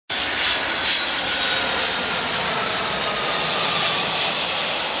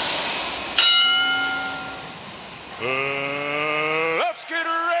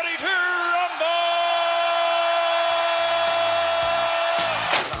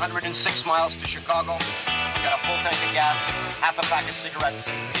106 miles to Chicago. We got a full tank of gas, half a pack of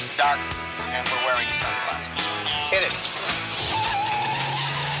cigarettes. It's dark, and we're wearing sunglasses. Hit it.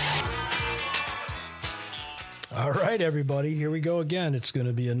 All right, everybody, here we go again. It's going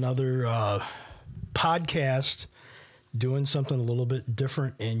to be another podcast doing something a little bit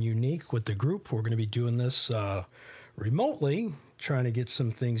different and unique with the group. We're going to be doing this remotely, trying to get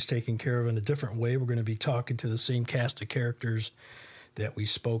some things taken care of in a different way. We're going to be talking to the same cast of characters that we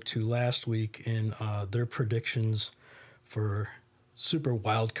spoke to last week in their predictions for Super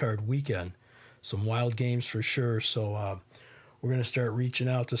Wildcard Weekend. Some wild games for sure. So we're going to start reaching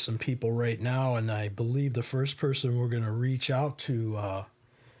out to some people right now, and I believe the first person we're going to reach out to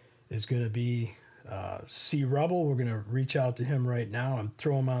is going to be C. Rebel. We're going to reach out to him right now and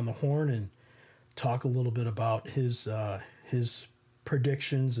throw him on the horn and talk a little bit about his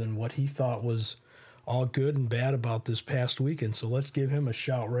predictions and what he thought was all good and bad about this past weekend. So let's give him a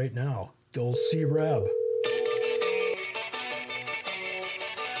shout right now. Old C. Reb.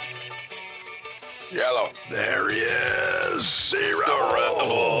 Yellow. There he is. C.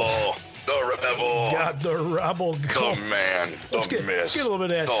 Rebel. The Rebel. Got the Rebel going. The man. Let's get a little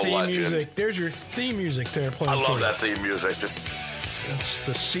bit of that theme legend. music. There's your theme music there playing. I love that theme music. It's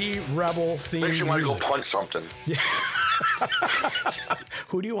the C. Rebel theme. Makes you want to go punch something. Yeah.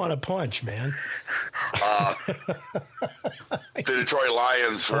 Who do you want to punch, man? The Detroit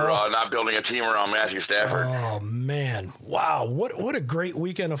Lions for not building a team around Matthew Stafford. Oh, man. Wow. What a great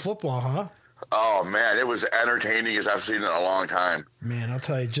weekend of football, huh? Oh, man. It was entertaining as I've seen it in a long time. Man, I'll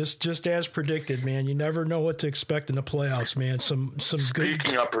tell you, just as predicted, man. You never know what to expect in the playoffs, man. Some Speaking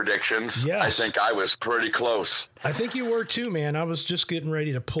good... of predictions, yes. I think I was pretty close. I think you were too, man. I was just getting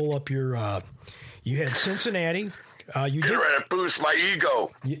ready to pull up your you had Cincinnati. You Get ready to boost my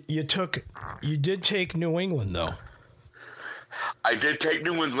ego. You did take New England, though. I did take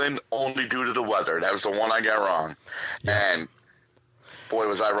New England only due to the weather. That was the one I got wrong. Yeah. And boy,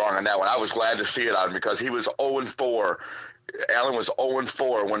 was I wrong on that one. I was glad to see it on because he was 0-4. Allen was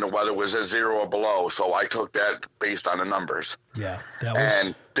 0-4 when the weather was at 0 or below. So I took that based on the numbers. Yeah, that was.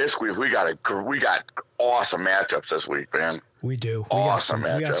 And this week we got awesome matchups this week, man. We do. We got some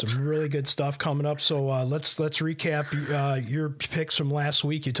really good stuff coming up. So let's recap your picks from last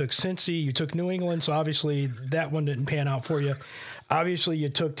week. You took Cincy, you took New England. So obviously that one didn't pan out for you. Obviously you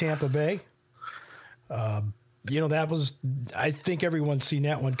took Tampa Bay. That was, I think everyone's seen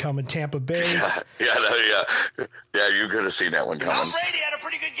that one coming. Tampa Bay. Yeah, you could have seen that one coming. Tom Brady had a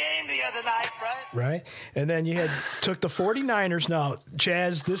pretty good game the other night, right? Right. And then you took the 49ers. Now,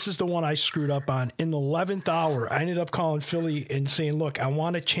 Chaz, this is the one I screwed up on. In the 11th hour, I ended up calling Philly and saying, look, I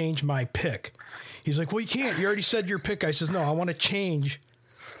want to change my pick. He's like, well, you can't. You already said your pick. I says, no, I want to change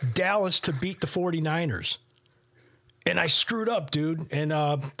Dallas to beat the 49ers. And I screwed up, dude. And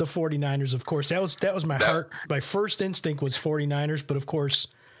the 49ers, of course, that was my heart. My first instinct was 49ers, but of course,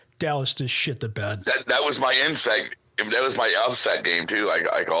 Dallas just shit the bed. That was my insight. That was my upset game too.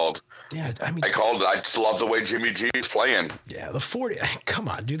 I called. Yeah, I mean, I called it. I just love the way Jimmy G is playing. Yeah, the 40. Come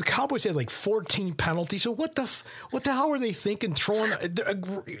on, dude. The Cowboys had like 14 penalties. So what the hell were they thinking? Throwing.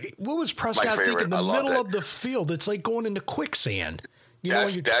 What was Prescott thinking? The middle of the field. It's like going into quicksand.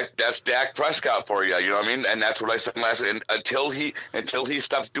 That's Dak Prescott for you. You know what I mean? And that's what I said last. And until he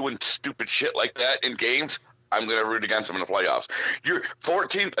stops doing stupid shit like that in games, I'm going to root against him in the playoffs. You're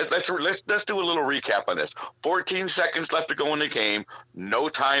 14. Let's do a little recap on this. 14 seconds left to go in the game, no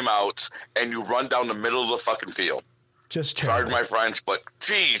timeouts, and you run down the middle of the fucking field. Just terrible. Sorry, my friends, but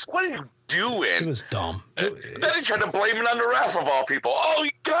geez, what are you doing? It was dumb. Then he tried to blame it on the ref of all people. Oh,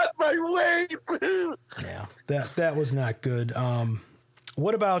 he got my way. Yeah, that was not good.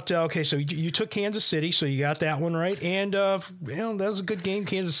 What about, okay, so you took Kansas City, so you got that one right. And, that was a good game.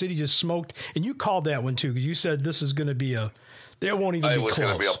 Kansas City just smoked. And you called that one, too, because you said this is going to be there won't even be close. It was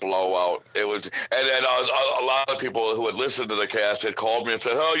going to be a blowout. It was, and then a lot of people who had listened to the cast had called me and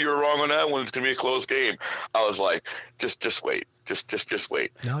said, oh, you're wrong on that one. It's going to be a close game. I was like, just wait. Just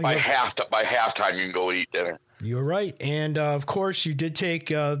wait. No, by halftime, you can go eat dinner. You're right. And, of course, you did take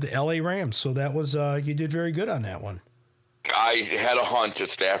the L.A. Rams. So that was, you did very good on that one. I had a hunch that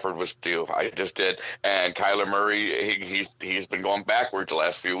Stafford was due. I just did. And Kyler Murray, he's been going backwards the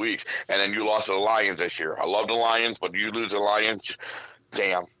last few weeks. And then you lost to the Lions this year. I love the Lions, but you lose the Lions,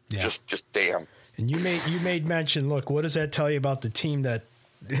 damn. Yeah. Just damn. And you made mention, look, what does that tell you about the team that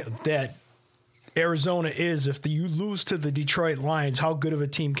Arizona is? If you lose to the Detroit Lions, how good of a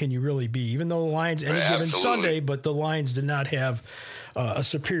team can you really be? Even though the Lions, any given Sunday, but the Lions did not have a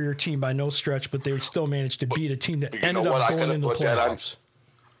superior team by no stretch, but they still managed to beat a team that ended up going into the playoffs.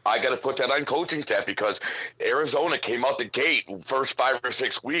 I got to put that on coaching staff because Arizona came out the gate first 5 or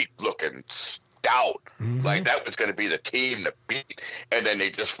 6 weeks looking stout. Like that was going to be the team to beat, and then they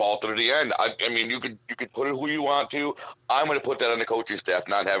just faltered at the end. I mean, you could put it who you want to. I'm going to put that on the coaching staff,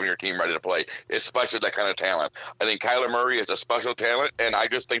 not having your team ready to play, especially that kind of talent. I think Kyler Murray is a special talent, and I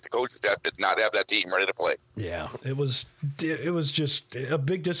just think the coaching staff did not have that team ready to play. Yeah, it was just a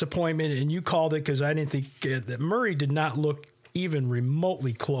big disappointment, and you called it because I didn't think that Murray did not look even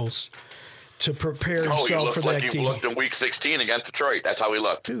remotely close to prepare himself for that game. He looked in Week 16 against Detroit. That's how he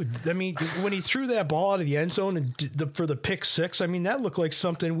looked. Dude, I mean, when he threw that ball out of the end zone and for the pick six, I mean, that looked like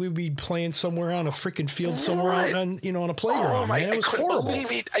something we'd be playing somewhere on a freaking field somewhere out on, on a playground. Man. It was horrible.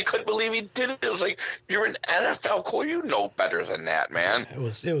 I couldn't believe he did it. It was like, you're an NFL coach. You know better than that, man. It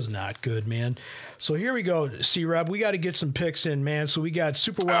was not good, man. So here we go, C-Rob. We got to get some picks in, man. So we got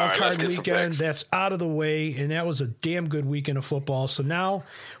Super Wild Card Weekend. That's out of the way, and that was a damn good weekend of football. So now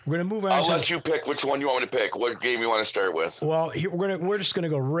we're going to move on. I'll let you pick which one you want me to pick. What game you want to start with? Well, we're just going to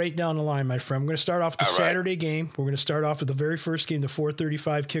go right down the line, my friend. We're going to start off with the Saturday game. We're going to start off with the very first game, the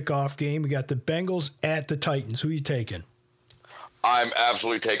 4:35 kickoff game. We got the Bengals at the Titans. Who are you taking? I'm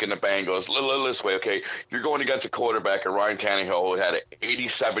absolutely taking the Bengals. This way, okay? You're going against a quarterback, and Ryan Tannehill, who had an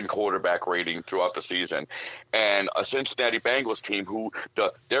 87 quarterback rating throughout the season, and a Cincinnati Bengals team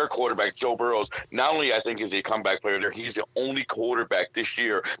their quarterback, Joe Burrows, not only I think is a comeback player there, he's the only quarterback this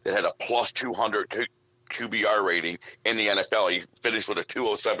year that had a plus 200 QBR rating in the NFL. He finished with a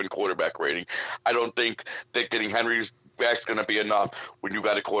 207 quarterback rating. I don't think that getting Henry's back's going to be enough when you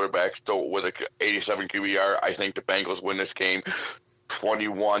got a quarterback still with a 87 QBR. I think the Bengals win this game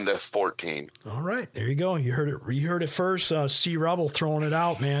 21-14. All right, there you go. You heard it first. C. Rubble throwing it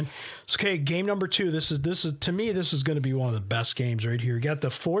out, man. Okay, game number 2. This is to me, this is going to be one of the best games right here. You got the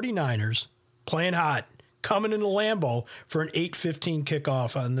 49ers playing hot, coming into Lambeau for an 8:15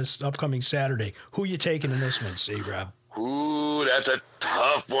 kickoff on this upcoming Saturday. Who you taking in this one, C. Rob? Ooh, that's a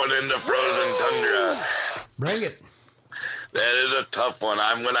tough one in the frozen tundra. Bring it. That is a tough one.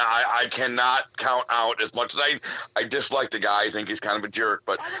 I cannot count out, as much as I dislike the guy. I think he's kind of a jerk,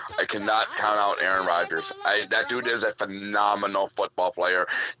 but I cannot count out Aaron Rodgers. That dude is a phenomenal football player.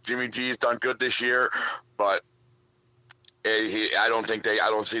 Jimmy G's done good this year, but I don't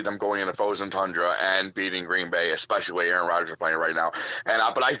see them going in the frozen tundra and beating Green Bay, especially the way Aaron Rodgers is playing right now.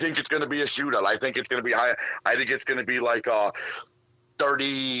 But I think it's going to be a shootout. I think it's going to be high. I think it's going to be like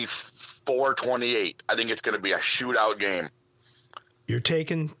 34-28. I think it's going to be a shootout game. You're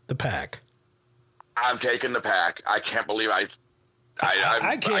taking the Pack. I'm taking the Pack. I can't believe I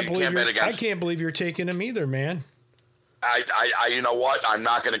can't believe you're taking them either, man. You know what? I'm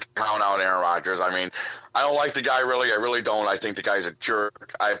not going to count out Aaron Rodgers. I mean, I don't like the guy really. I really don't. I think the guy's a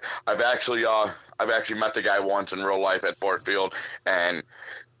jerk. I've actually met the guy once in real life at Ford Field, and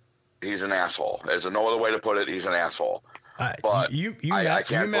he's an asshole. There's no other way to put it. He's an asshole. But I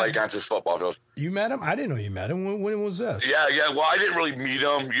can't play against his football field. You met him? I didn't know you met him. When was this? Yeah. Well, I didn't really meet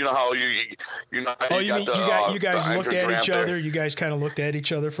him. You know how you guys looked at each other. You guys kind of looked at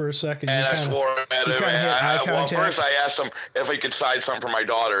each other for a second. And I swore at him. Well, first I asked him if he could sign something for my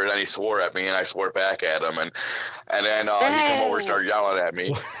daughter, and then he swore at me, and I swore back at him, and then he came over and started yelling at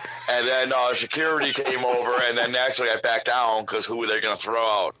me. And then security came over, and then actually I backed down because who were they going to throw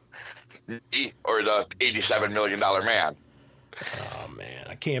out? Me or the $87 million man? Oh man,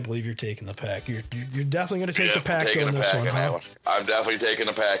 I can't believe you're taking the Pack. You're definitely going to take the Pack in this one, huh? I'm definitely taking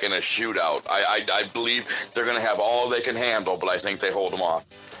the Pack in a shootout. I believe they're going to have all they can handle, but I think they hold them off.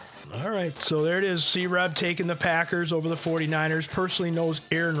 All right, so there it is. C-Rob taking the Packers over the 49ers. Personally knows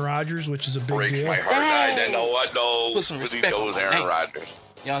Aaron Rodgers, which is a big Breaks deal. My heart. I didn't know what. No, put some respect on my Aaron name. Rodgers.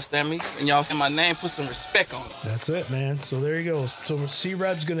 You understand me? And y'all say my name, put some respect on it. That's it, man. So there you go. So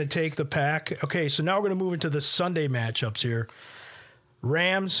C-Rob's going to take the Pack. Okay, so now we're going to move into the Sunday matchups here.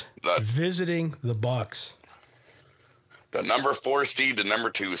 Rams visiting the Bucks. The number 4 seed, the number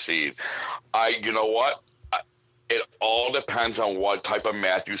 2 seed. You know what? It all depends on what type of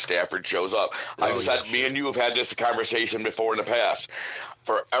Matthew Stafford shows up. Me and you have had this conversation before in the past.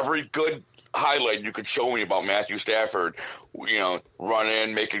 For every good highlight you could show me about Matthew Stafford,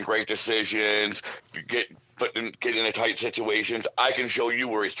 running, making great decisions, getting into tight situations, I can show you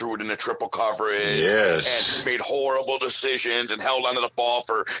where he threw it into triple coverage and made horrible decisions and held onto the ball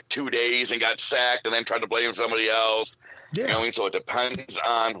for 2 days and got sacked and then tried to blame somebody else. Yeah. You know what I mean? So it depends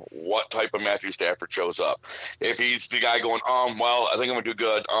on what type of Matthew Stafford shows up. If he's the guy going, well, I think I'm going to do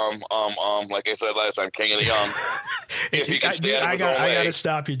good, like I said last time, king of the If he can stand his own way. I got to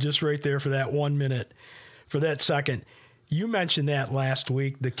stop you just right there for that 1 minute, for that second. You mentioned that last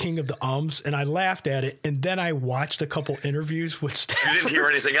week, the king of the ums, and I laughed at it. And then I watched a couple interviews with Stafford. You didn't hear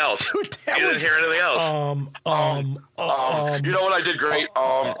anything else. Dude, didn't hear anything else. You know what I did great?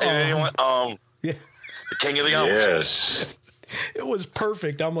 Yeah. The king of the ums. Yes. It was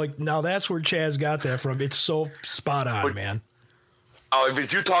perfect. I'm like, now that's where Chaz got that from. It's so spot on, man.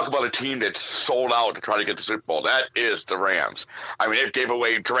 If you talk about a team that's sold out to try to get the Super Bowl, that is the Rams. I mean, it gave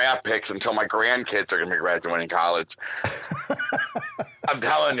away draft picks until my grandkids are going to be graduating college. I'm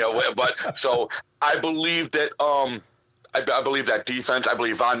telling you. But so I believe that I believe that defense. I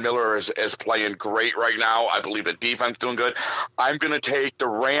believe Von Miller is playing great right now. I believe the defense doing good. I'm going to take the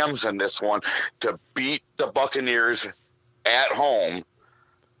Rams in this one to beat the Buccaneers at home.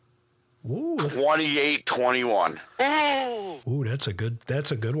 28-21. Ooh, that's a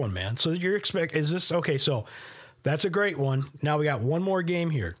good one, man. So so that's a great one. Now we got one more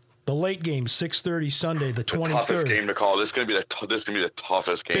game here. The late game, 6:30 Sunday, the 23rd. Toughest game to call. This is going to be the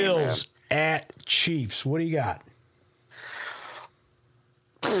toughest game. Bills at Chiefs. What do you got?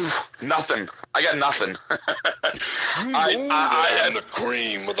 Nothing. I got nothing. I'm the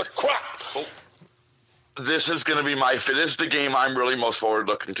cream of the crop. This is going to be this is the game I'm really most forward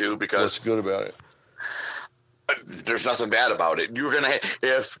looking to because what's good about it? There's nothing bad about it. You're going to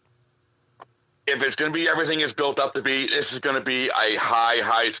if it's going to be everything it's built up to be, this is going to be a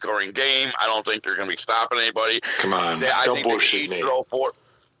high scoring game. I don't think they're going to be stopping anybody. Come on, don't bullshit me.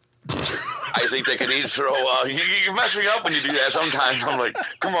 I think they can each throw. You're messing up when you do that. Sometimes I'm like,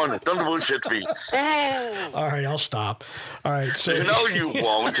 come on, don't bullshit me. All right, I'll stop. All right, so no, you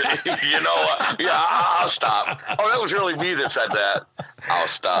won't. I'll stop. Oh, that was really me that said that. I'll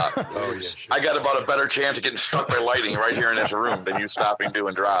stop. Oh, yeah, sure. I got about a better chance of getting struck by lightning right here in this room than you stopping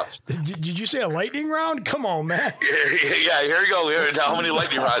doing drops. Did you say a lightning round? Come on, man. Yeah, here you go. How many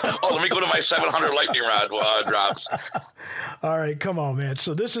lightning rods? Oh, let me go to my 700 lightning rod drops. All right, come on, man.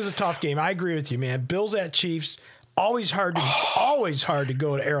 So this is a tough game. I agree with you, man. Bills at Chiefs, always hard to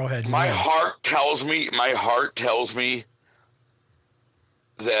go to Arrowhead. My heart tells me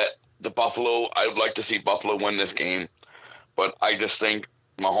that the Buffalo. I would like to see Buffalo win this game, but I just think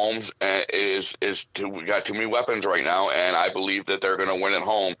Mahomes we got too many weapons right now, and I believe that they're going to win at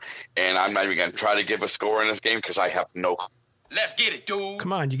home. And I'm not even going to try to give a score in this game because I have no. Let's get it, dude.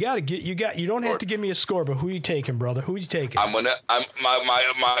 Come on, you don't have to give me a score, but who you taking, brother? Who you taking? My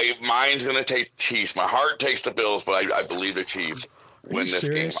mind's gonna take Chiefs. My heart takes the Bills, but I believe the Chiefs win this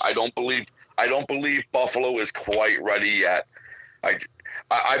game. I don't believe Buffalo is quite ready yet. I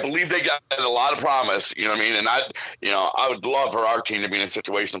believe they got a lot of promise, you know what I mean? And I would love for our team to be in a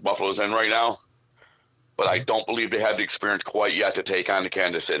situation that Buffalo's in right now. But I don't believe they have the experience quite yet to take on the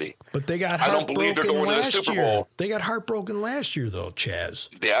Kansas City. But they got I don't believe they're going to the Super Bowl. They got heartbroken last year, though, Chaz.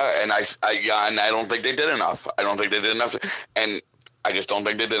 Yeah, and I don't think they did enough. And I just don't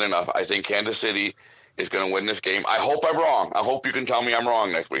think they did enough. I think Kansas City is going to win this game. I hope I'm wrong. I hope you can tell me I'm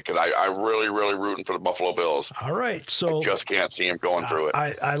wrong next week because I'm really, really rooting for the Buffalo Bills. All right. So I just can't see them going through it.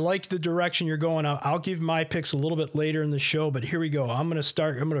 I like the direction you're going. I'll give my picks a little bit later in the show, but here we go. I'm going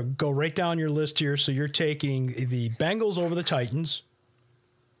to go right down your list here. So you're taking the Bengals over the Titans.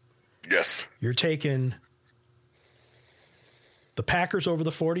 Yes. You're taking the Packers over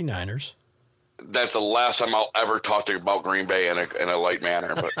the 49ers. That's the last time I'll ever talk to you about Green Bay in a light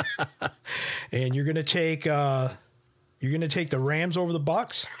manner. But and you're going to take the Rams over the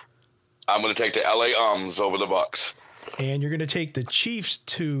Bucks. I'm going to take the LA over the Bucks. And you're going to take the Chiefs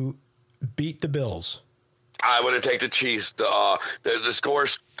to beat the Bills. I would have taken the Chiefs. The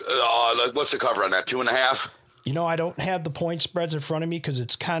scores. What's the cover on that? 2.5. I don't have the point spreads in front of me because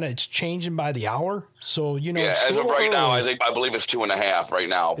it's changing by the hour. So yeah, it's as of right early. now, I believe it's 2.5 right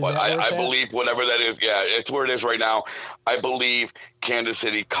now. But I believe whatever that is, yeah, it's where it is right now. I believe Kansas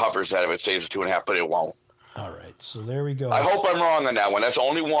City covers that if it stays at 2.5, but it won't. All right, so there we go. I hope I'm wrong on that one. That's the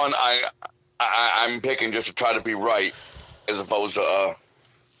only one I'm picking just to try to be right, as opposed to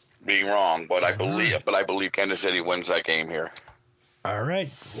being wrong. But I believe Kansas City wins that game here. All right.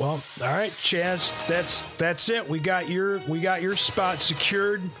 Well, all right, Chaz. That's it. We got your spot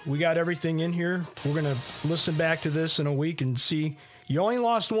secured. We got everything in here. We're gonna listen back to this in a week and see. You only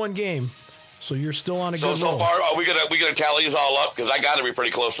lost one game, so you're still on a good roll. So far, are we gonna tally these all up? Because I got to be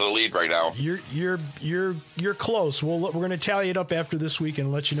pretty close to the lead right now. You're close. We're gonna tally it up after this week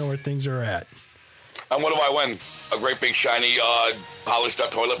and let you know where things are at. And what do I win? A great big shiny polished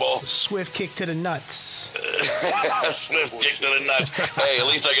up toilet bowl? Swift kick to the nuts. Swift kick to the nuts. Hey, at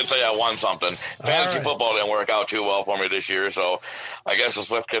least I can say I won something. Fantasy football didn't work out too well for me this year, so I guess a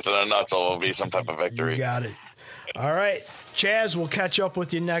swift kick to the nuts will be some type of victory. You got it. All right. Chaz, we'll catch up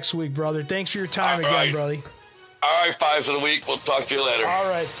with you next week, brother. Thanks for your time again, brother. All right, Fives of the week. We'll talk to you later. All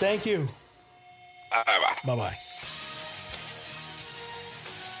right. Thank you. All right, bye. Bye-bye.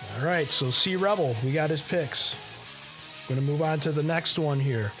 All right, so C Rebel, we got his picks. Going to move on to the next one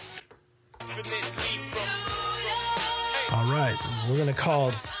here. All right, we're going to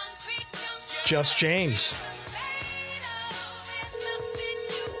call Just James.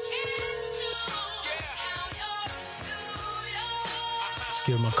 Let's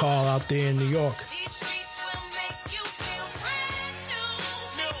give him a call out there in New York.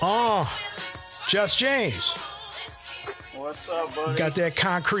 Oh, Just James. What's up, buddy? Got that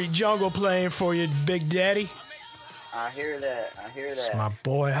Concrete Jungle playing for you, Big Daddy. I hear that. It's my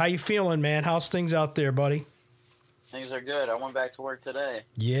boy. How you feeling, man? How's things out there, buddy? Things are good. I went back to work today.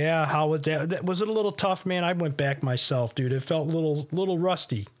 Yeah, how was that? Was it a little tough, man? I went back myself, dude. It felt a little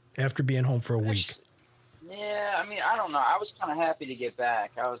rusty after being home for a week. Yeah, I mean, I don't know. I was kind of happy to get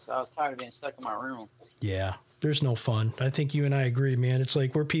back. I was tired of being stuck in my room. Yeah, there's no fun. I think you and I agree, man. It's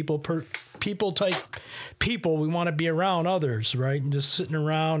like we're people type people. We want to be around others, right? And just sitting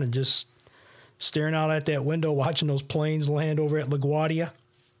around and just staring out at that window, watching those planes land over at LaGuardia.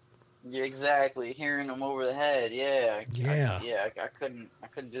 Yeah, exactly. Hearing them over the head. Yeah. I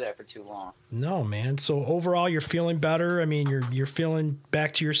couldn't do that for too long. No, man. So overall, you're feeling better. I mean, you're feeling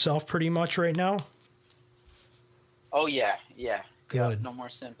back to yourself pretty much right now. Oh yeah. Good. Yeah, no more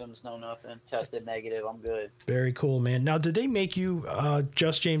symptoms, no nothing. Tested negative. I'm good. Very cool, man. Now, did they make you,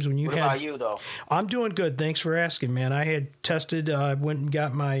 Just James, when you What had... about you, though? I'm doing good. Thanks for asking, man. I had tested, went and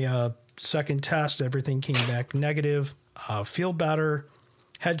got my second test. Everything came back negative. Feel better.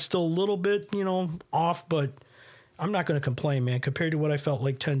 Head still a little bit, off, but I'm not going to complain, man. Compared to what I felt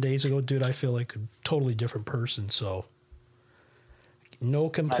like 10 days ago, dude, I feel like a totally different person. So, no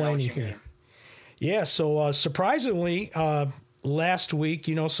complaining here. Mean. Yeah, so surprisingly, last week,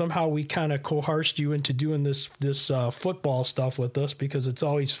 somehow we kind of coerced you into doing this football stuff with us because it's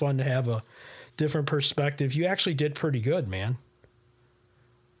always fun to have a different perspective. You actually did pretty good, man.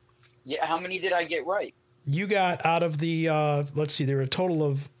 Yeah, how many did I get right? You got out of the, let's see, there were a total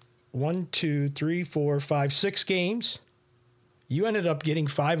of 1, 2, 3, 4, 5, 6 games. You ended up getting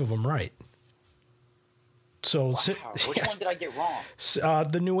 5 of them right. So, wow. Which one did I get wrong?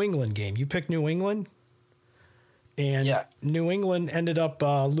 The New England game. You picked New England. And New England ended up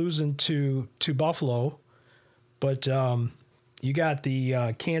losing to Buffalo. But you got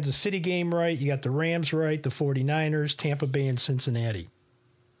the Kansas City game right. You got the Rams right, the 49ers, Tampa Bay, and Cincinnati.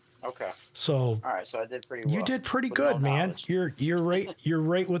 Okay. So all right, so I did pretty well. You did pretty good, man. You're right. You're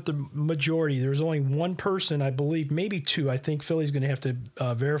right with the majority. There's only one person, I believe, maybe 2. I think Philly's going to have to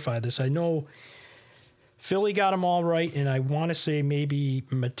verify this. I know Philly got them all right, and I want to say maybe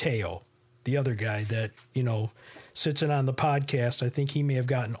Mateo, the other guy that sits in on the podcast. I think he may have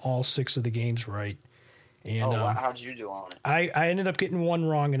gotten all 6 of the games right. And how did you do on it? I ended up getting one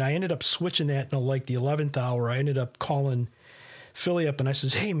wrong, and I ended up switching that in like the 11th hour. I ended up calling Philly up, and I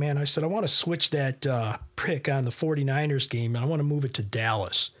says, hey, man, I said, I want to switch that pick on the 49ers game, and I want to move it to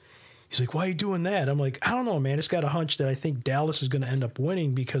Dallas. He's like, why are you doing that? I'm like, I don't know, man. It's got a hunch that I think Dallas is going to end up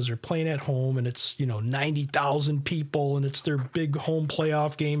winning because they're playing at home, and it's, 90,000 people, and it's their big home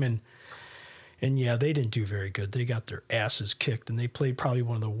playoff game, and yeah, they didn't do very good. They got their asses kicked, and they played probably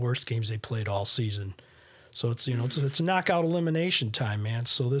one of the worst games they played all season. So it's it's a knockout elimination time, man.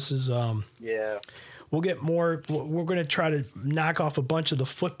 So this is yeah. We'll get more. We're going to try to knock off a bunch of the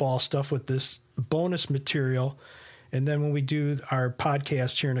football stuff with this bonus material, and then when we do our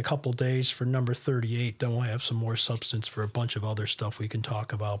podcast here in a couple days for number 38, then we'll have some more substance for a bunch of other stuff we can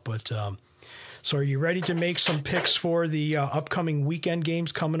talk about. But so are you ready to make some picks for the upcoming weekend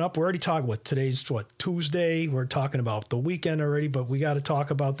games coming up? We're already talking today's Tuesday. We're talking about the weekend already, but we got to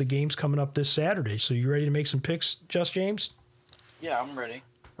talk about the games coming up this Saturday. So you ready to make some picks, Just James? Yeah, I'm ready.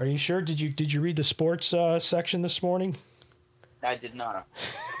 Are you sure? Did you read the sports section this morning? I did not.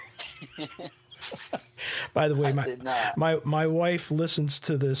 By the way, my wife listens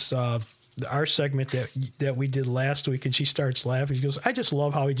to this our segment that we did last week, and she starts laughing. She goes, I just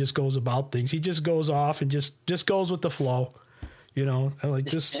love how he just goes about things. He just goes off and just goes with the flow. I'm like,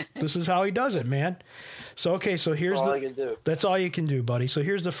 this is how he does it, man. So okay, so here's that's all you can do, buddy. So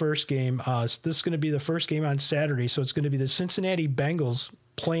here's the first game. This is going to be the first game on Saturday. So it's going to be the Cincinnati Bengals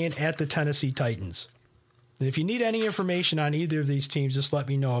playing at the Tennessee Titans. And if you need any information on either of these teams, just let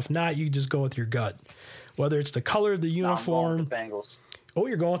me know. If not, you just go with your gut. Whether it's the color of the uniform. I'm going with the Bengals. Oh,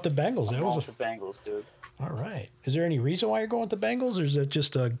 you're going with the Bengals. I'm going with the Bengals, dude. All right. Is there any reason why you're going with the Bengals, or is it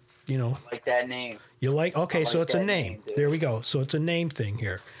just a, like that name? You like? Okay, so it's a name. Dude. There we go. So it's a name thing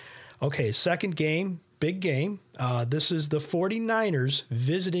here. Okay, second game, big game. This is the 49ers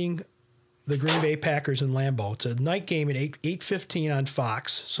visiting the Green Bay Packers in Lambeau. It's a night game at 8:15 on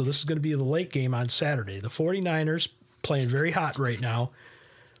Fox. So this is going to be the late game on Saturday. The 49ers playing very hot right now,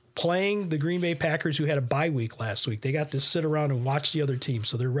 playing the Green Bay Packers who had a bye week last week. They got to sit around and watch the other team,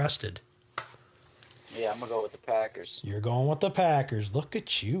 so they're rested. Yeah, I'm going to go with the Packers. You're going with the Packers. Look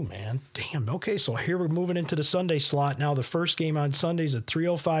at you, man. Damn. Okay, so here we're moving into the Sunday slot. Now the first game on Sunday is at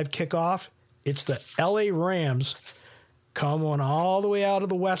 3:05 kickoff. It's the L.A. Rams coming all the way out of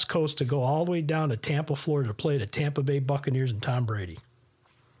the West Coast to go all the way down to Tampa, Florida to play the Tampa Bay Buccaneers and Tom Brady.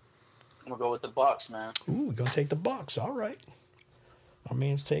 I'm going to go with the Bucs, man. Ooh, we're going to take the Bucs. All right. My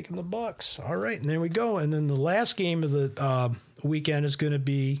man's taking the Bucs. All right, and there we go. And then the last game of the weekend is going to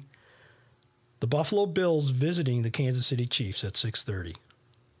be the Buffalo Bills visiting the Kansas City Chiefs at 6:30.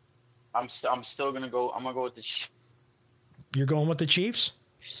 I'm still going to go. I'm going to go with the Chiefs. You're going with the Chiefs?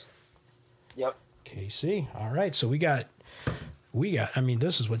 Yep. KC. All right, so we got, I mean,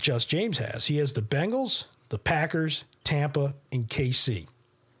 this is what Just James has. He has the Bengals, the Packers, Tampa, and KC.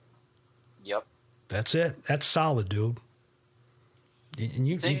 Yep. That's it. That's solid, dude. And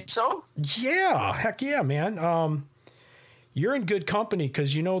you think so? Yeah. Heck yeah, man. You're in good company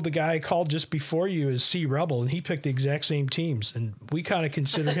because you know the guy I called just before you is C Rebel, and he picked the exact same teams, and we kind of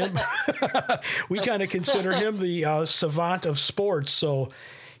consider him the savant of sports. So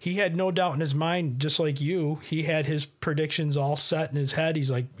he had no doubt in his mind, just like you. He had his predictions all set in his head.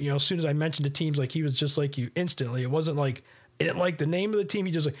 He's like, you know, as soon as I mentioned the teams, like he was just like you instantly. It wasn't like I didn't like the name of the team.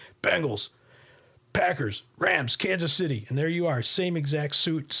 He just like Bengals, Packers, Rams, Kansas City, and there you are, same exact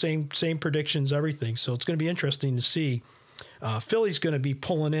suit, same predictions, everything. So it's going to be interesting to see. Philly's going to be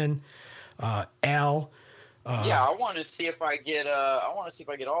pulling in Al. Yeah, I want to see if I get. I want to see if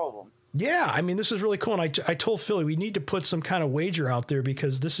I get all of them. Yeah, I mean, this is really cool. And I told Philly we need to put some kind of wager out there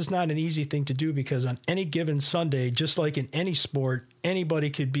because this is not an easy thing to do because on any given Sunday, just like in any sport, anybody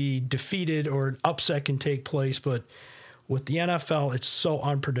could be defeated or an upset can take place. But with the NFL, it's so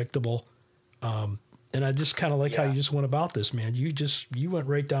unpredictable. And I just kind of like how you just went about this, man. You went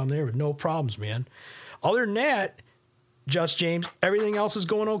right down there with no problems, man. Other than that, Just James, everything else is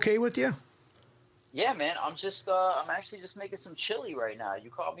going okay with you? Yeah, man. I'm actually just making some chili right now. You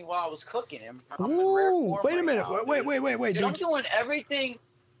called me while I was cooking. I'm Ooh, in rare form wait a minute. now. Wait. Dude, I'm doing everything.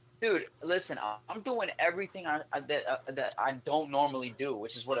 Dude, listen, I'm doing everything that I don't normally do,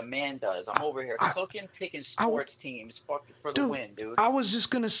 which is what a man does. I'm over here cooking, picking sports teams for the win, dude. I was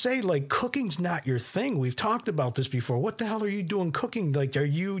just going to say, like, cooking's not your thing. We've talked about this before. What the hell are you doing cooking? Like,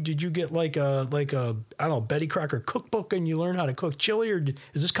 did you get like a I don't know, Betty Crocker cookbook and you learn how to cook chili, or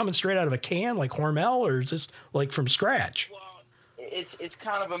is this coming straight out of a can like Hormel, or is this like from scratch? Well, it's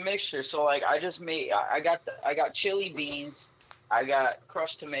kind of a mixture. So like I got chili beans. I got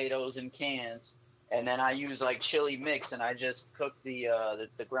crushed tomatoes in cans, and then I use like chili mix, and I just cook the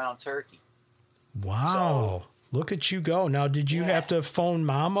ground turkey. Wow. So, look at you go. Now, did you have to phone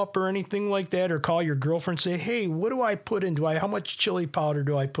mom up or anything like that, or call your girlfriend and say, hey, what do I put in? How much chili powder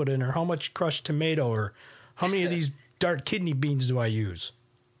do I put in, or how much crushed tomato, or how many of these dark kidney beans do I use?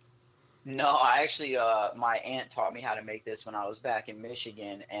 No, I actually, my aunt taught me how to make this when I was back in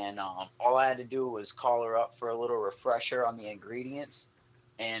Michigan, and all I had to do was call her up for a little refresher on the ingredients,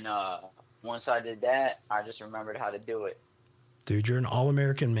 and once I did that, I just remembered how to do it. Dude, you're an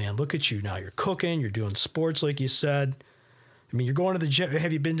all-American man. Look at you now. You're cooking. You're doing sports, like you said. I mean, you're going to the gym.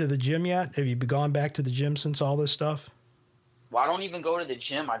 Have you been to the gym yet? Have you gone back to the gym since all this stuff? Well, I don't even go to the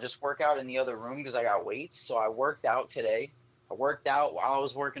gym. I just work out in the other room because I got weights, so I worked out today. I worked out while I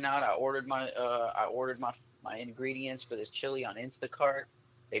was working out. I ordered my ingredients for this chili on Instacart.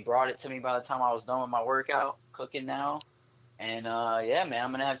 They brought it to me by the time I was done with my workout. Cooking now, and yeah, man,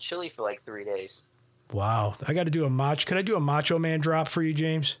 I'm gonna have chili for like 3 days. Wow, I got to do a macho. Can I do a Macho Man drop for you,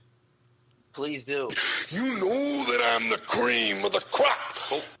 James? Please do. You know that I'm the cream of the crop.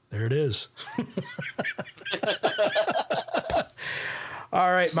 Oh. There it is. All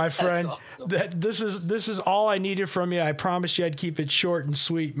right, my friend. Awesome. This is all I needed from you. I promised you I'd keep it short and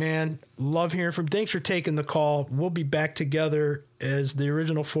sweet, man. Love hearing from you. Thanks for taking the call. We'll be back together as the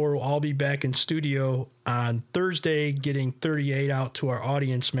original four will all be back in studio on Thursday, getting 38 out to our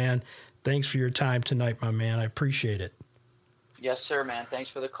audience, man. Thanks for your time tonight, my man. I appreciate it. Yes, sir, man. Thanks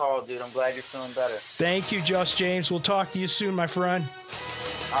for the call, dude. I'm glad you're feeling better. Thank you, Just James. We'll talk to you soon, my friend.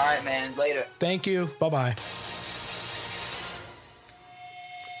 All right, man. Later. Thank you. Bye-bye.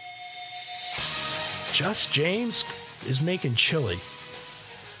 Just James is making chili.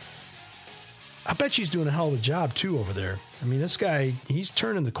 I bet she's doing a hell of a job, too, over there. I mean, this guy, he's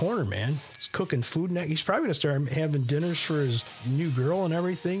turning the corner, man. He's cooking food. He's probably going to start having dinners for his new girl and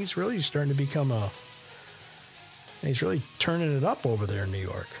everything. He's really starting to become he's really turning it up over there in New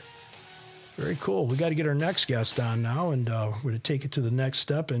York. Very cool. We got to get our next guest on now, and we're going to take it to the next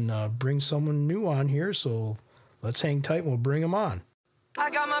step and bring someone new on here. So let's hang tight and we'll bring him on. I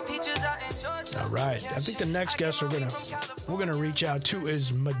got my peaches out in Georgia. All right. I think the next guest we're gonna reach out to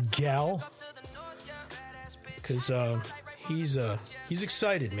is Miguel, because he's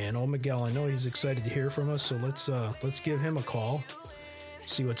excited, man. Oh, Miguel, I know he's excited to hear from us. So let's give him a call.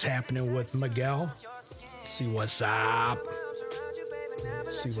 See what's happening with Miguel. See what's up.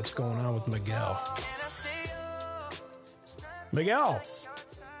 See what's going on with Miguel. Miguel.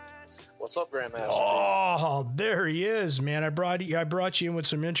 What's up, Grandmaster? Oh, there he is, man. I brought you in with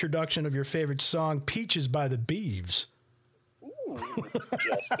some introduction of your favorite song, Peaches by the Beeves. Ooh,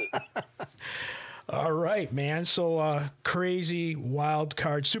 yes. All right, man. So crazy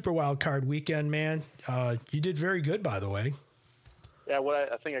super wild card weekend, man. You did very good, by the way. Yeah,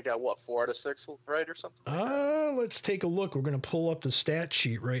 I think I got 4 out of 6 right or something like that? Let's take a look. We're going to pull up the stat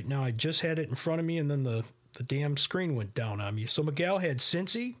sheet right now. I just had it in front of me, and then the damn screen went down on me. So Miguel had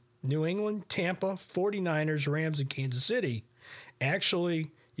Cincy, New England, Tampa, 49ers, Rams, and Kansas City.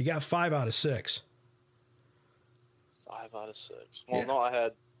 Actually, you got 5 out of 6. 5 out of 6. Well, yeah.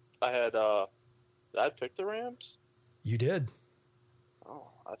 No, did I pick the Rams? You did. Oh,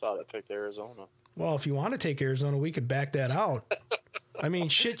 I thought I picked Arizona. Well, if you want to take Arizona, we could back that out. I mean,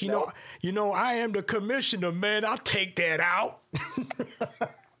 shit, you know, I am the commissioner, man. I'll take that out.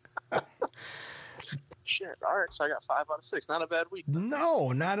 Shit. All right, so I got 5 out of 6. Not a bad week.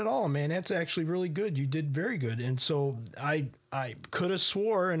 No, not at all, man. That's actually really good. You did very good. And so I could have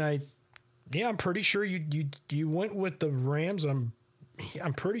swore, and I'm pretty sure you went with the Rams. I'm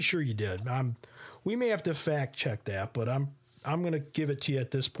pretty sure you did. We may have to fact check that, but I'm going to give it to you at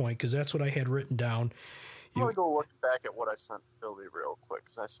this point because that's what I had written down. I'm going to go look back at what I sent Philly real quick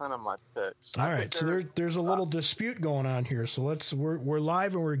because I sent him my picks. All right, so there's a little dispute going on here. So we're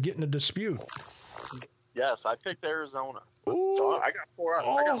live and we're getting a dispute. Yes, I picked Arizona. Ooh. So I got 4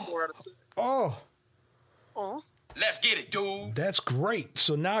 out of 6. Oh. Let's get it, dude. That's great.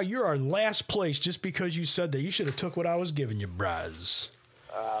 So now you're our last place just because you said that. You should have took what I was giving you, Braz.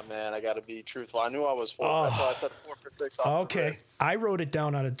 Man, I got to be truthful. I knew I was 4. That's why I said 4 for 6. Okay. I wrote it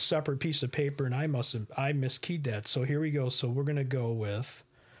down on a separate piece of paper, and I miskeyed that. So here we go. So we're going to go with...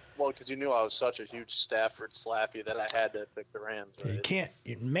 Well, because you knew I was such a huge Stafford slappy that I had to pick the Rams. Right? You can't.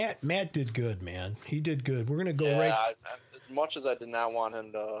 Matt did good, man. He did good. We're gonna go as much as I did not want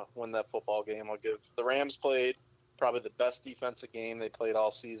him to win that football game, I'll give the Rams played probably the best defensive game they played all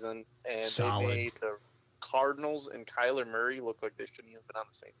season, and Solid. They made the Cardinals and Kyler Murray look like they shouldn't have been on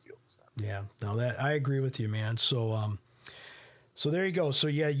the same field. So. Yeah, no, that I agree with you, man. So so there you go. So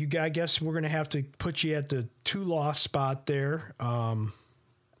yeah, I guess we're gonna have to put you at the 2-loss spot there.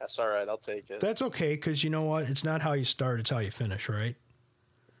 That's all right. I'll take it. That's okay, because you know what? It's not how you start; it's how you finish, right?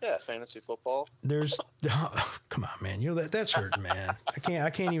 Yeah, fantasy football. Come on, man. You know that's hurting, man. I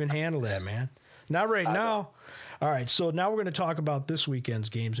can't even handle that, man. Not right now. All right, so now we're going to talk about this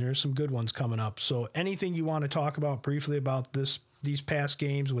weekend's games, and there's some good ones coming up. So, anything you want to talk about briefly about these past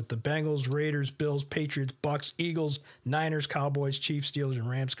games with the Bengals, Raiders, Bills, Patriots, Bucks, Eagles, Niners, Cowboys, Chiefs, Steelers, and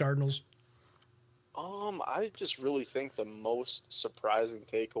Rams, Cardinals? I just really think the most surprising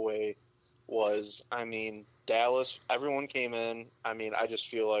takeaway was, Dallas. Everyone came in. I just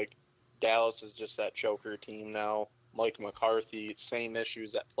feel like Dallas is just that choker team now. Mike McCarthy, same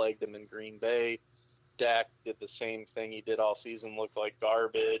issues that plagued him in Green Bay. Dak did the same thing he did all season, looked like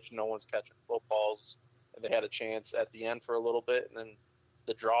garbage. No one's catching footballs. And they had a chance at the end for a little bit, and then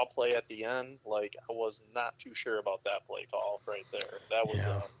the draw play at the end, I was not too sure about that play call right there. That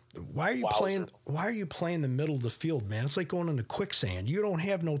was Why are you playing the middle of the field, man? It's like going into quicksand. You don't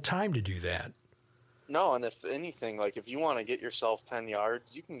have no time to do that. No, and if anything, if you want to get yourself 10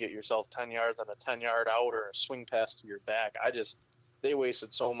 yards, you can get yourself 10 yards on a 10-yard out or a swing pass to your back. They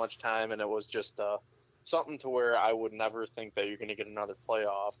wasted so much time, and it was just something to where I would never think that you're going to get another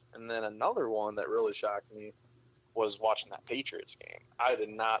playoff. And then another one that really shocked me was watching that Patriots game. I did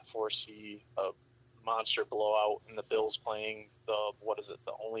not foresee a monster blowout in the Bills playing the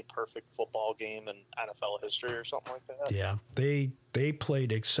only perfect football game in NFL history or something like that. Yeah, they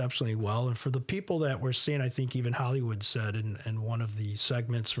played exceptionally well. And for the people that were saying, I think even Hollywood said in one of the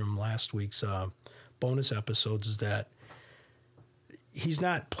segments from last week's bonus episodes, is that he's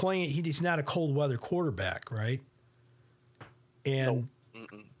not a cold weather quarterback, right? And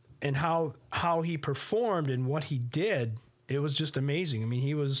and how he performed and what he did, it was just amazing.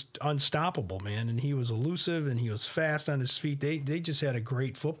 He was unstoppable, man, and he was elusive and he was fast on his feet. They just had a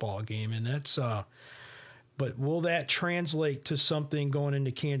great football game, and that's but will that translate to something going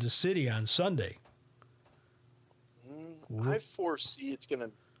into Kansas City on Sunday? I foresee it's going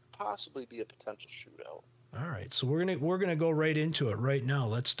to possibly be a potential shootout. All right, so we're gonna go right into it right now.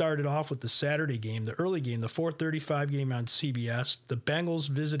 Let's start it off with the Saturday game, the early game, the 4:35 game on CBS. The Bengals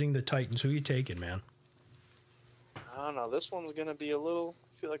visiting the Titans. Who you taking, man? I don't know. This one's gonna be I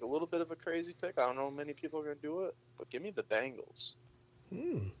feel like a little bit of a crazy pick. I don't know how many people are gonna do it, but give me the Bengals.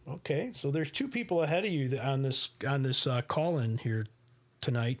 Okay, so there's two people ahead of you on this call-in here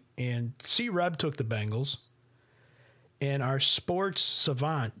tonight, and C-Reb took the Bengals, and our sports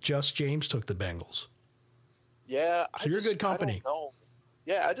savant, Just James, took the Bengals. Yeah, so you're good company. I don't know.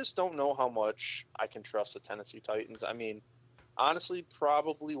 Yeah, I just don't know how much I can trust the Tennessee Titans. I mean, honestly,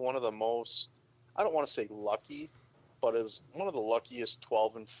 probably one of the most, I don't want to say lucky, but it was one of the luckiest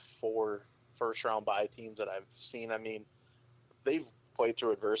 12-4 first-round bye teams that I've seen. I mean, they've played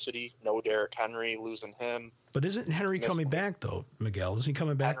through adversity. No Derrick Henry, losing him. But isn't Henry coming back, though, Miguel? Is he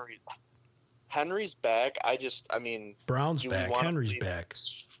coming back? Henry's back. Brown's back. Henry's back.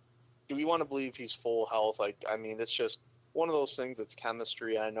 Do we want to believe he's full health? It's just one of those things. It's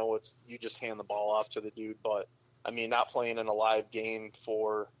chemistry. I know you just hand the ball off to the dude, but not playing in a live game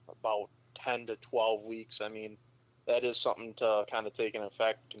for about 10 to 12 weeks. That is something to kind of take in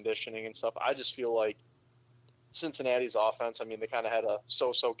effect, conditioning and stuff. I just feel like Cincinnati's offense, they kind of had a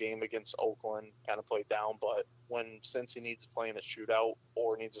so-so game against Oakland, kind of played down, but when Cincy needs to play in a shootout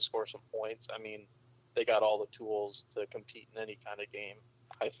or needs to score some points, they got all the tools to compete in any kind of game,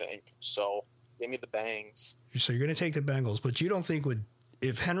 I think. So give me the Bangs. So you're going to take the Bengals, but you don't think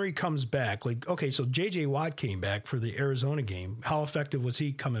if Henry comes back, so J.J. Watt came back for the Arizona game. How effective was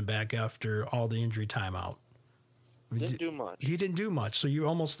he coming back after all the injury timeout? Didn't do much. He didn't do much. So you're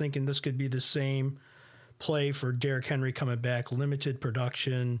almost thinking this could be the same play for Derrick Henry coming back, limited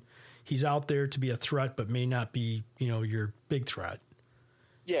production. He's out there to be a threat, but may not be, your big threat.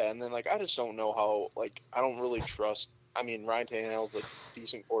 Yeah, and then, I just don't know how, I don't really trust. Ryan Tannehill's a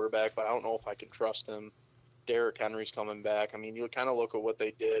decent quarterback, but I don't know if I can trust him. Derrick Henry's coming back. You kind of look at what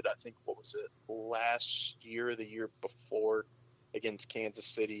they did, I think, what was it, last year or the year before against Kansas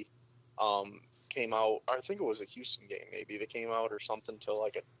City. Came out, I think it was a Houston game maybe. They came out or something to a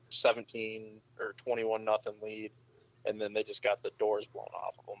 17 or 21-0 lead, and then they just got the doors blown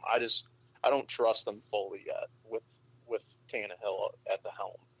off of them. I don't trust them fully yet with Tannehill at the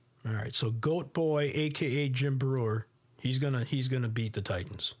helm. All right, so Goat Boy, a.k.a. Jim Brewer, he's gonna beat the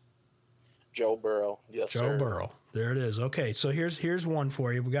Titans. Joe Burrow, yes, Joe Burrow. There it is. Okay, so here's one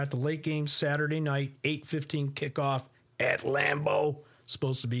for you. We got the late game Saturday night, 8:15 kickoff at Lambeau.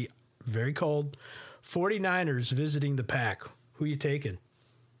 Supposed to be very cold. 49ers visiting the Pack. Who you taking?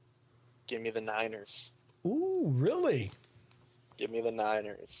 Give me the Niners. Ooh, really? Give me the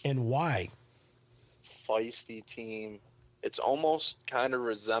Niners. And why? Feisty team. It's almost kind of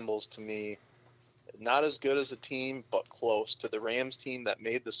resembles to me, not as good as a team, but close to the Rams team that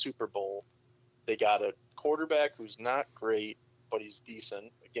made the Super Bowl. They got a quarterback who's not great, but he's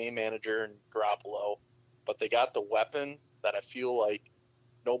decent, a game manager in Garoppolo. But they got the weapon that I feel like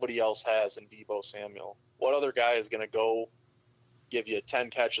nobody else has in Deebo Samuel. What other guy is going to go give you 10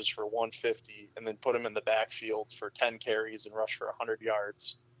 catches for 150 and then put him in the backfield for 10 carries and rush for 100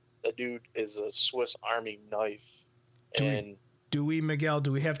 yards? The dude is a Swiss Army knife. Do we, Miguel,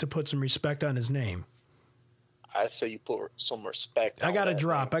 have to put some respect on his name? I'd say you put some respect. I got a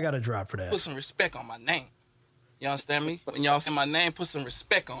drop for that. Put some respect on my name. You understand me? When y'all say my name, put some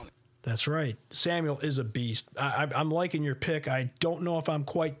respect on it. That's right. Samuel is a beast. I'm liking your pick. I don't know if I'm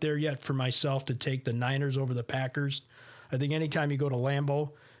quite there yet for myself to take the Niners over the Packers. I think anytime you go to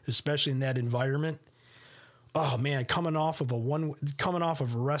Lambeau, especially in that environment, oh man, coming off of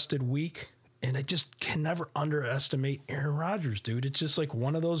a rested week, and I just can never underestimate Aaron Rodgers, dude. It's just like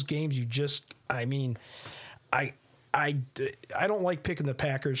one of those games I don't like picking the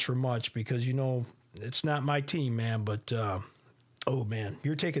Packers for much because it's not my team, man, but oh, man,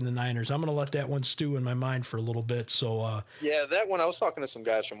 you're taking the Niners. I'm going to let that one stew in my mind for a little bit. So, yeah, that one, I was talking to some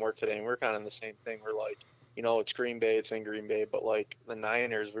guys from work today, and we're kind of in the same thing. We're like, it's Green Bay, it's in Green Bay, but, the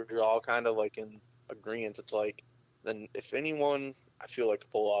Niners, we're all kind of, in agreement. It's then if anyone, I feel like,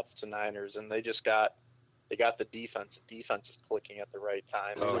 pull off, it's the Niners, and they got the defense. The defense is clicking at the right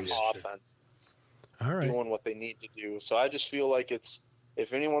time. The offense is doing what they need to do. So I just feel like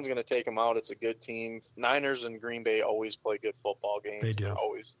if anyone's going to take them out, it's a good team. Niners and Green Bay always play good football games. They do. They're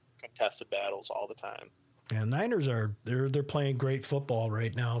always contested battles all the time. And Niners they're playing great football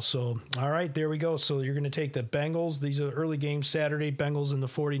right now. So, all right, there we go. So you're going to take the Bengals. These are early games Saturday, Bengals and the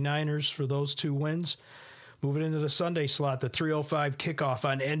 49ers for those two wins. Moving into the Sunday slot, the 3:05 kickoff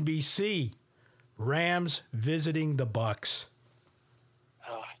on NBC. Rams visiting the Bucks.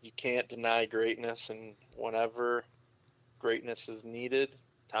 You can't deny greatness, and whenever greatness is needed,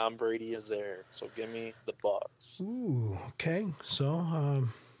 Tom Brady is there. So give me the Bucs. Ooh, okay. So,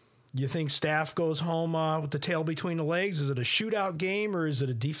 you think Staff goes home with the tail between the legs? Is it a shootout game or is it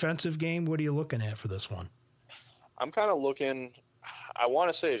a defensive game? What are you looking at for this one? I'm kind of looking. I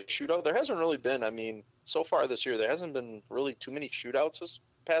want to say a shootout. There hasn't really been. I mean, so far this year, there hasn't been really too many shootouts this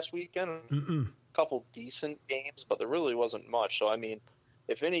past weekend. A couple decent games, but there really wasn't much. So, I mean,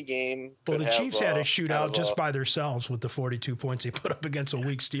 if any game well, could the Chiefs had a shootout kind of just by themselves with the 42 points they put up against a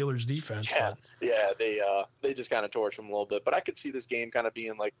weak Steelers defense. Yeah, they just kind of torched them a little bit. But I could see this game kind of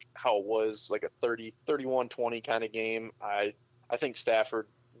being like how it was, like a 31-20 kind of game. I think Stafford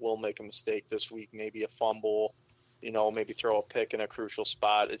will make a mistake this week, maybe a fumble, maybe throw a pick in a crucial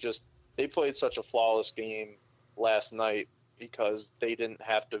spot. They played such a flawless game last night because they didn't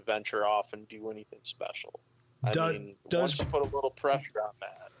have to venture off and do anything special. Once you put a little pressure on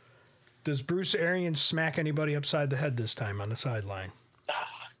that. Does Bruce Arians smack anybody upside the head this time on the sideline?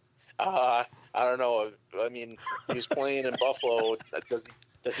 I don't know. I mean, he was playing in Buffalo.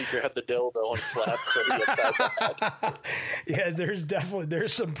 Does he grab the dildo and slap Cody upside the head? Yeah,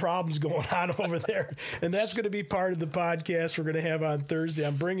 there's some problems going on over there, and that's going to be part of the podcast we're going to have on Thursday.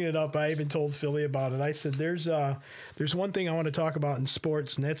 I'm bringing it up. I even told Philly about it. I said there's one thing I want to talk about in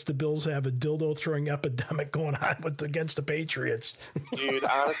sports, and that's the Bills have a dildo throwing epidemic going on against the Patriots. Dude,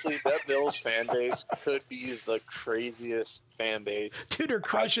 honestly, that Bills fan base could be the craziest fan base. Dude, they're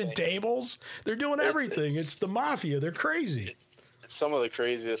crushing tables. They're doing everything. It's the mafia. They're crazy. It's some of the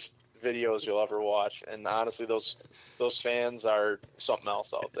craziest videos you'll ever watch, and honestly, those fans are something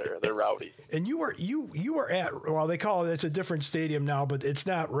else out there. They're rowdy. And you were at, well, they call it's a different stadium now, but it's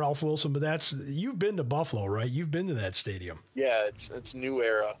not Ralph Wilson. But you've been to Buffalo, right? You've been to that stadium. Yeah, it's New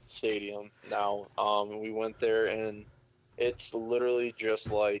Era Stadium now. We went there, and it's literally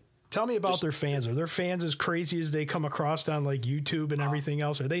just like. Tell me about their fans. Are their fans as crazy as they come across on like YouTube and everything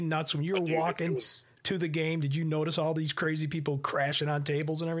else? Are they nuts? When you were walking to the game, did you notice all these crazy people crashing on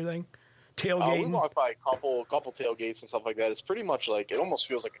tables and everything? Tailgating? We walked by a couple tailgates and stuff like that. It's pretty much like, it almost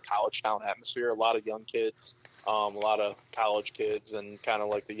feels like a college town atmosphere. A lot of young kids, a lot of college kids, and kind of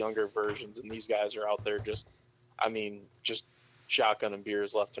like the younger versions. And these guys are out there just shotgunning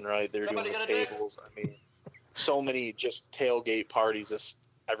beers left and right. They're doing the tables. I mean, so many just tailgate parties just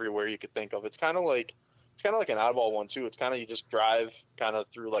everywhere you could think of. It's kind of like an oddball one too. It's kind of, you just drive kind of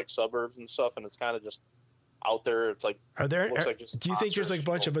through like suburbs and stuff, and it's kind of just out there. It's like, do you think there's like a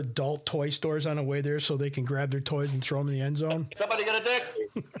bunch of adult toy stores on the way there so they can grab their toys and throw them in the end zone? Somebody got a dick.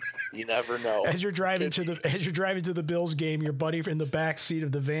 You never know. As you're driving to the Bills game, your buddy in the back seat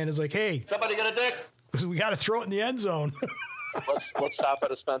of the van is like, "Hey, somebody got a dick. We got to throw it in the end zone." Let's stop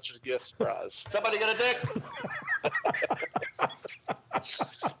at a Spencer's Gifts, Braz. Somebody got a dick.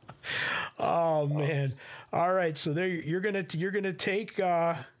 Oh man! All right, so there you're gonna take. Take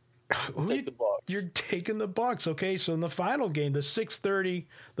the Bucs. You're taking the Bucs. Okay, so in the final game, the 6:30,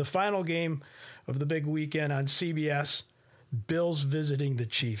 the final game of the big weekend on CBS, Bills visiting the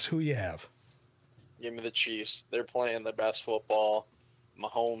Chiefs. Who you have? Give me the Chiefs. They're playing the best football.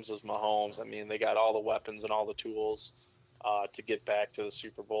 Mahomes is Mahomes. I mean, they got all the weapons and all the tools to get back to the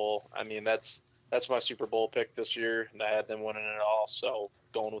Super Bowl. I mean, that's my Super Bowl pick this year. I had them winning it all, so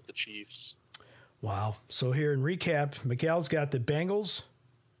going with the Chiefs. Wow. So here in recap, Miguel's got the Bengals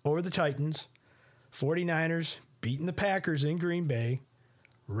over the Titans, 49ers beating the Packers in Green Bay,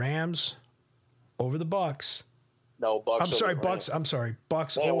 Rams over the Bucs. No, Bucs.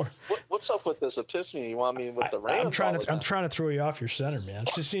 Bucs over. What's up with this epiphany? You want me with the Rams? I'm trying to throw you off your center, man.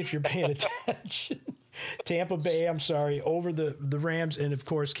 To see if you're paying attention. Tampa Bay, over the Rams, and of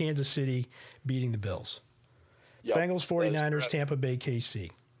course Kansas City beating the Bills. Yep, Bengals, 49ers, Tampa Bay, KC.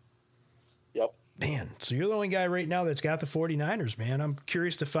 Yep. Man, so you're the only guy right now that's got the 49ers, man. I'm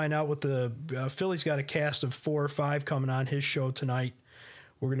curious to find out what the Philly's got a cast of 4 or 5 coming on his show tonight.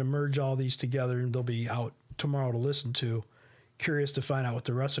 We're going to merge all these together, and they'll be out tomorrow to listen to. Curious to find out what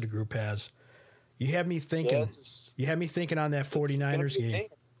the rest of the group has. You had me thinking. You had me thinking on that 49ers game.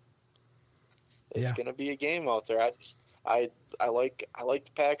 It's going to be a game out there. I like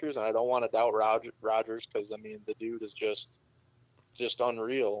the Packers, and I don't want to doubt Rodgers because, I mean, the dude is just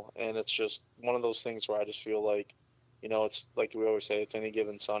unreal. And it's just one of those things where I just feel like, it's like we always say, it's any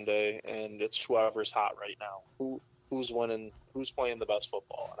given Sunday, and it's whoever's hot right now. Who's winning, who's playing the best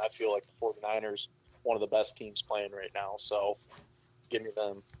football. And I feel like the 49ers, one of the best teams playing right now. So give me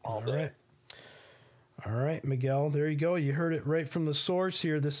them all day. All right, Miguel, there you go. You heard it right from the source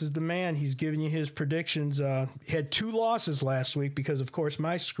here. This is the man. He's giving you his predictions. He had 2 losses last week because, of course,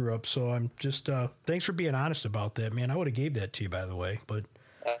 my screw up. So I'm just thanks for being honest about that, man. I would have gave that to you, by the way, but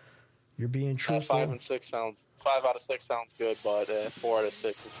You're being truthful. 5 out of 6 sounds good, but 4 out of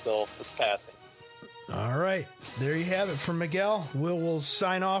 6 is still, it's passing. All right. There you have it from Miguel. We'll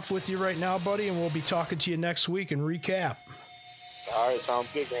sign off with you right now, buddy, and we'll be talking to you next week and recap. All right.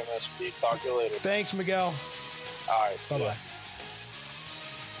 Sounds good, Grandmaster Pete. Talk to you later. Thanks, Miguel. All right. Bye-bye.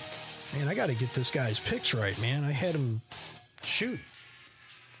 Man, I got to get this guy's picks right, man. I had him shoot.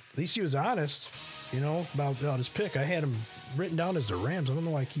 At least he was honest, about his pick. I had him written down as the Rams. I don't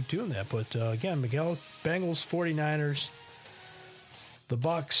know why I keep doing that. But, again, Miguel, Bengals, 49ers, the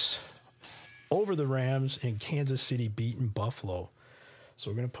Bucks over the Rams, and Kansas City beating Buffalo.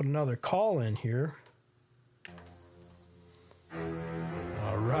 So we're going to put another call in here.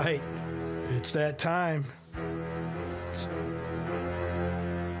 All right. It's that time. It's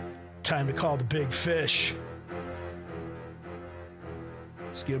time to call the big fish.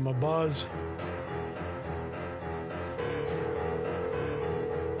 Let's give him a buzz.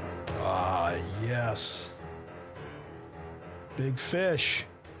 Ah, yes. Big fish.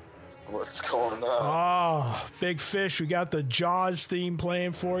 What's going on? Oh, big fish. We got the Jaws theme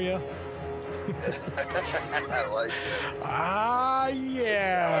playing for you. I like it. Ah,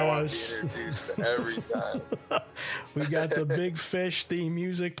 yes. I want to be introduced every time. We got the big fish theme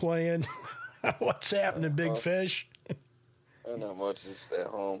music playing. What's happening, big fish? Not much. Just at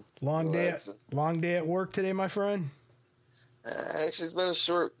home. Long day at work today, my friend? Actually, it's been a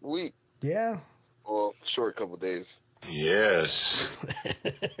short week. Yeah? Well, short couple days. Yes.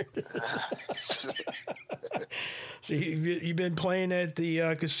 So you've been playing at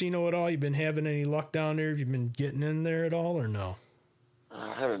the casino at all? You've been having any luck down there? Have you been getting in there at all or no?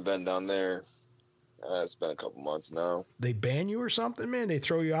 I haven't been down there. It's been a couple months now. They ban you or something, man? They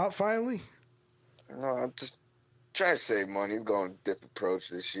throw you out finally? No, I'm just trying to save money. I'm going a different approach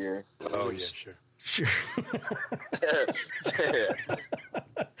this year. Oh, yeah, sure. Sure. Yeah.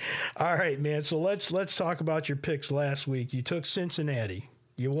 All right, man. So let's talk about your picks last week. You took Cincinnati.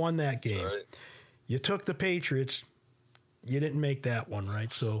 You won that game. Right. You took the Patriots. You didn't make that one,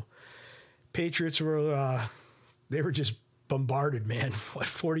 right? So Patriots were they were just bombarded, man. What,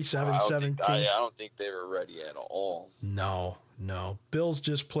 47-17? I don't think they were ready at all. No. Bills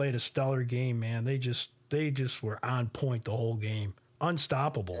just played a stellar game, man. They just were on point the whole game.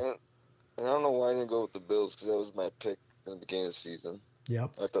 Unstoppable. And I don't know why I didn't go with the Bills, because that was my pick in the beginning of the season.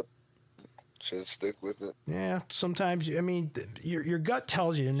 Yep. I thought should stick with it. Yeah, sometimes, your gut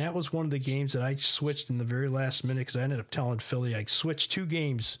tells you, and that was one of the games that I switched in the very last minute because I ended up telling Philly I switched 2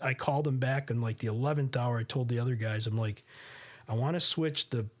 games. I called them back in like the 11th hour. I told the other guys, I'm like, I want to switch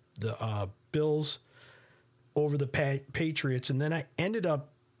the Bills over the Patriots, and then I ended up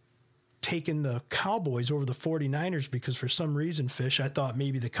taking the Cowboys over the 49ers because for some reason, Fish, I thought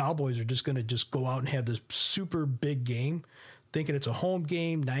maybe the Cowboys are just going to just go out and have this super big game, thinking it's a home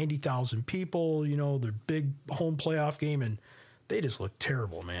game, 90,000 people, their big home playoff game, and they just look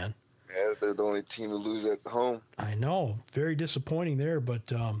terrible, man. Yeah, they're the only team to lose at home. I know, very disappointing there,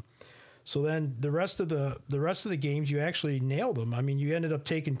 but so then the rest of the games you actually nailed them. I mean, you ended up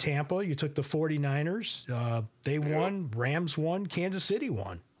taking Tampa, you took the 49ers, they won, Rams won, Kansas City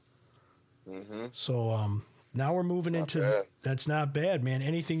won. Mm-hmm. So now we're moving into that's not bad, man.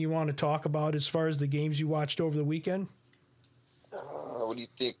 Anything you want to talk about as far as the games you watched over the weekend? What do you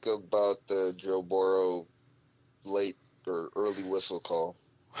think about the Joe Burrow late or early whistle call?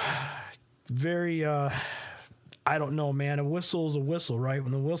 Very, I don't know, man. A whistle is a whistle, right?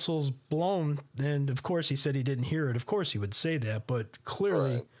 When the whistle's blown, then of course he said he didn't hear it. Of course he would say that, but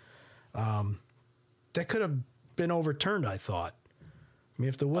clearly, that could have been overturned. I thought. I mean,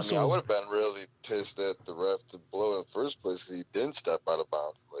 if the whistle, I would have been really pissed at the ref to blow it in the first place because he didn't step out of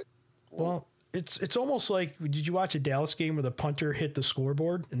bounds. Well, it's almost like, did you watch a Dallas game where the punter hit the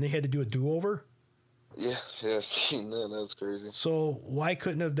scoreboard and they had to do a do-over? Yeah, I've seen that. That's crazy. So why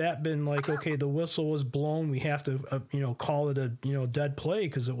couldn't have that been like, okay, the whistle was blown, we have to, call it a, dead play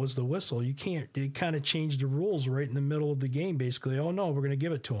because it was the whistle. You can't. It kind of changed the rules right in the middle of the game, basically. Oh no, we're going to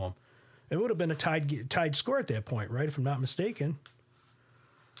give it to him. It would have been a tied score at that point, right? If I'm not mistaken.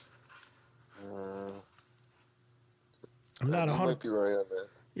 I'm not 100%. Might be right on that.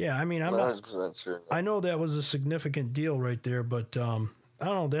 Yeah, I mean, I'm not 100% sure. I know that was a significant deal right there, but I don't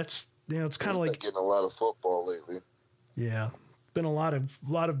know. That's it's kind of like getting a lot of football lately. Yeah, been a lot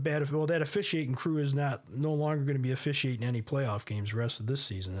of bad. Well, that officiating crew is no longer going to be officiating any playoff games the rest of this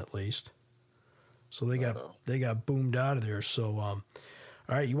season, at least. So they got boomed out of there. So, all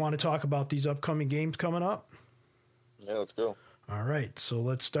right, you want to talk about these upcoming games coming up? Yeah, let's go. All right, so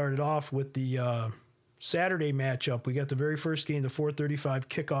let's start it off with the Saturday matchup. We got the very first game, the 4:35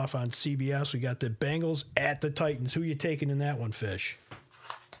 kickoff on CBS. We got the Bengals at the Titans. Who you taking in that one, Fish?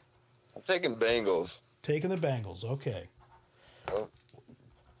 I'm taking Bengals. Taking the Bengals. Okay. Oh.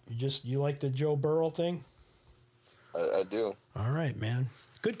 You like the Joe Burrow thing? I do. All right, man.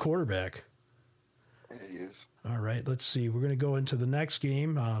 Good quarterback. Yeah, he is. All right, let's see. We're going to go into the next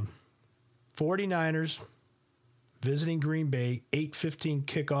game. 49ers visiting Green Bay, 8:15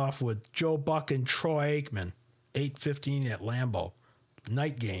 kickoff with Joe Buck and Troy Aikman, 8:15 at Lambeau.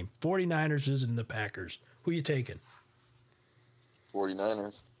 Night game. 49ers visiting the Packers. Who you taking?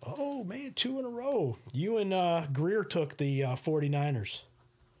 49ers. Oh, man, 2 in a row. You and Greer took the 49ers.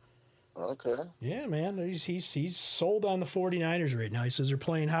 Okay. Yeah, man. He's sold on the 49ers right now. He says they're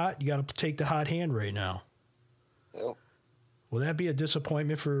playing hot. You got to take the hot hand right now. Yep. Will that be a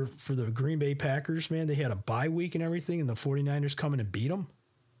disappointment for the Green Bay Packers, man? They had a bye week and everything, and the 49ers come in and beat them?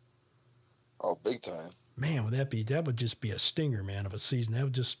 Oh, big time. Man, that would just be a stinger, man, of a season. That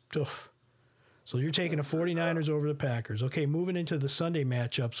would just, ugh. So you're taking the 49ers over the Packers. Okay, moving into the Sunday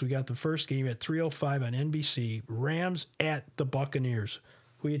matchups, we got the first game at 3:05 on NBC, Rams at the Buccaneers.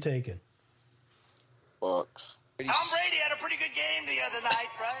 Who you taking? Bucks. Tom Brady had a pretty good game the other night,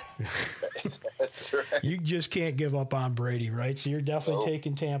 right? That's right. You just can't give up on Brady, right? So you're definitely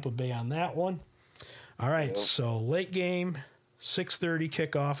taking Tampa Bay on that one. All right, so late game, 6:30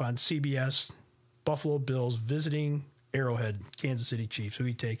 kickoff on CBS. Buffalo Bills visiting Arrowhead, Kansas City Chiefs. Who are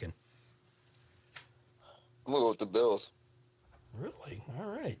you taking? I'm going to go with the Bills. Really? All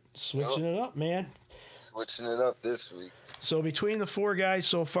right. Switching it up, man. Switching it up this week. So between the 4 guys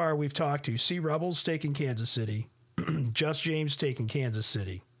so far we've talked to, C. Rebels taking Kansas City, Just James taking Kansas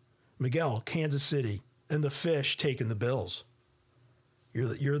City, Miguel, Kansas City, and the Fish taking the Bills.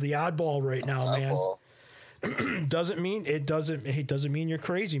 You're the oddball right now, man. Doesn't mean you're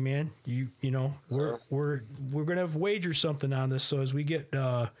crazy, man. You know we're gonna wager something on this. So as we get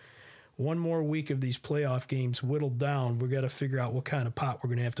one more week of these playoff games whittled down, we got to figure out what kind of pot we're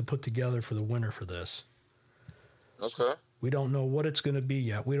gonna have to put together for the winner for this. Okay. We don't know what it's going to be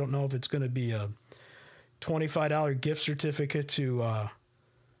yet. We don't know if it's going to be a $25 gift certificate to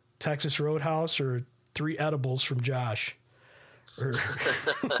Texas Roadhouse or 3 edibles from Josh. Or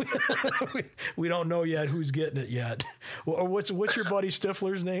we don't know yet who's getting it yet. Or what's your buddy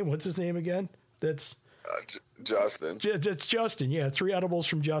Stifler's name? What's his name again? That's Justin. It's Justin. Yeah, 3 edibles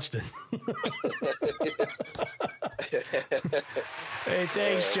from Justin. Hey,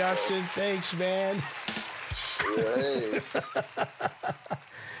 thanks, Justin. Thanks, man. Hey.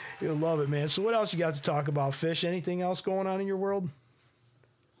 You'll love it, man. So what else you got to talk about, Fish? Anything else going on in your world?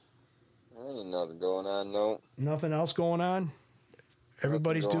 Ain't nothing going on, no. Nothing else going on?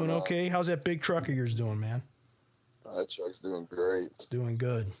 Everybody's doing okay? How's that big truck of yours doing, man? That truck's doing great. It's doing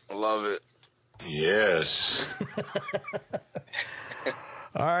good. I love it. Yes.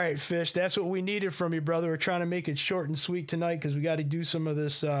 All right, Fish, that's what we needed from you, brother. We're trying to make it short and sweet tonight because we got to do some of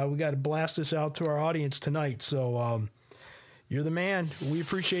this. We got to blast this out to our audience tonight. So you're the man. We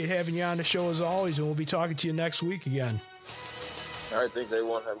appreciate having you on the show as always, and we'll be talking to you next week again. All right, thanks,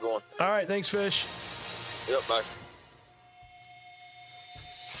 everyone. Have a good one. All right, thanks, Fish. Yep, bye.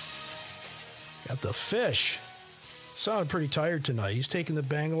 Got the Fish. Sounded pretty tired tonight. He's taking the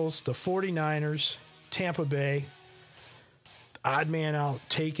Bengals, the 49ers, Tampa Bay. Odd man out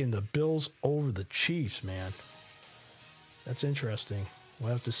taking the Bills over the Chiefs, man. That's interesting.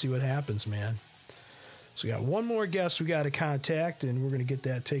 We'll have to see what happens, man. So we got one more guest we got to contact, and we're going to get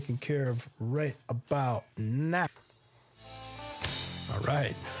that taken care of right about now. All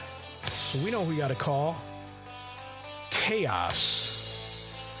right. So we know who we got to call. Chaos.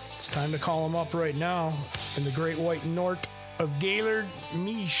 It's time to call him up right now in the great white north of Gaylord,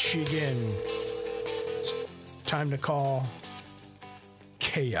 Michigan. It's time to call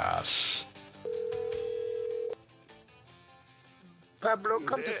Chaos. Pablo,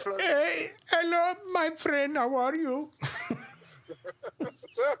 come to Florida. Hey, hello, my friend. How are you?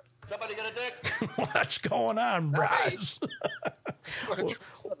 What's up? Somebody got a dick? What's going on, Bryce?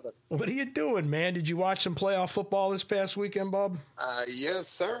 What are you doing, man? Did you watch some playoff football this past weekend, bub? Yes,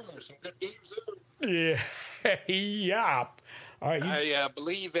 sir. Some good games there. Yeah. Yeah. All right. I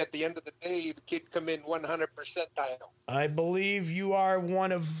believe at the end of the day, the kid come in 100 percentile. I believe you are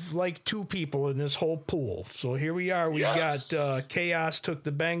one of like 2 people in this whole pool. So here we are. We got Chaos took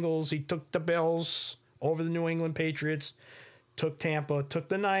the Bengals. He took the Bills over the New England Patriots. Took Tampa. Took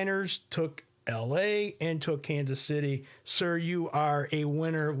the Niners. Took L.A. and took Kansas City. Sir, you are a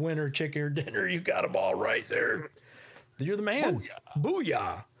winner, chicken dinner. You got them all right there. You're the man.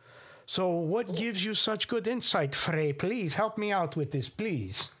 Booyah. So what gives you such good insight, Frey? Please help me out with this,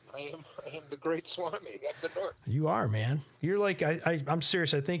 please. I am the great Swami of the North. You are, man. You're like, I'm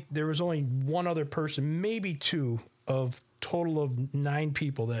serious. I think there was only one other person, maybe two, of total of 9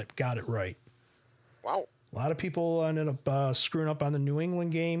 people that got it right. Wow. A lot of people ended up screwing up on the New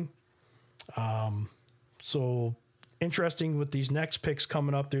England game. So interesting with these next picks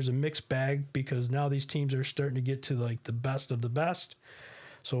coming up. There's a mixed bag because now these teams are starting to get to like the best of the best.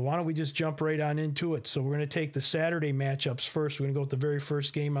 So why don't we just jump right on into it? So we're going to take the Saturday matchups first. We're going to go with the very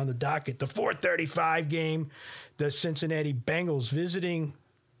first game on the docket, the 4:35 game, the Cincinnati Bengals visiting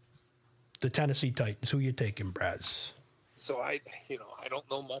the Tennessee Titans. Who you taking, Braz? So I don't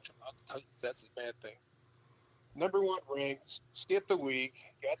know much about the Titans. That's the bad thing. Number 1 ranks, skip the week,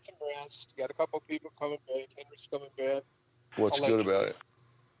 got some rest, got a couple people coming back, Henry's coming back. What's good about it?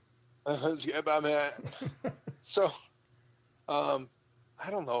 It's good about that. So, I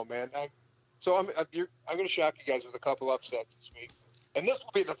don't know, man. I'm going to shock you guys with a couple upsets this week. And this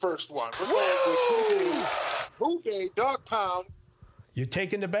will be the first one. We're going with Houday, Dog Pound. You're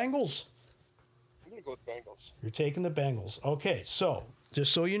taking the Bengals? I'm going to go with Bengals. You're taking the Bengals. Okay, so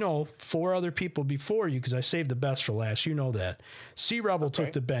just so you know, 4 other people before you, because I saved the best for last. You know that. C-Rebel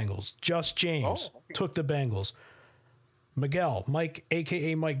took the Bengals. Just James took the Bengals. Miguel, Mike,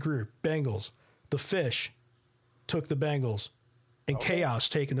 a.k.a. Mike Greer, Bengals. The Fish took the Bengals. And Chaos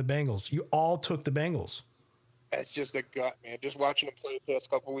taking the Bengals. You all took the Bengals. That's just a gut, man. Just watching them play the past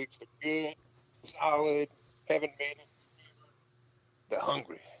couple weeks, they're good, solid, haven't made it. They're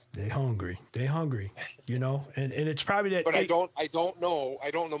hungry. They hungry. You know, and it's probably that. But I don't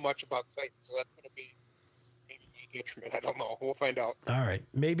know much about Titans, so that's going to be maybe a detriment. I don't know. We'll find out. All right,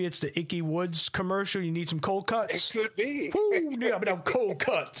 maybe it's the Icky Woods commercial. You need some cold cuts. It could be. Woo, yeah, but cold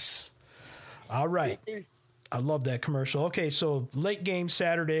cuts. All right. I love that commercial. Okay, so late game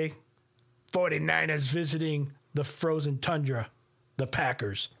Saturday, 49ers visiting the frozen tundra, the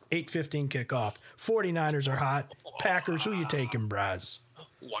Packers. 8:15 kickoff. 49ers are hot. Packers, who you taking, Braz?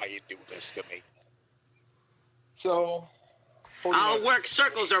 Why you do this to me? So, I'll work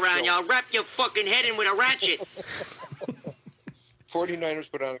circles around you. I'll wrap your fucking head in with a ratchet.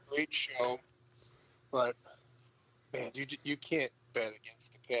 49ers put on a great show, but, man, you can't bet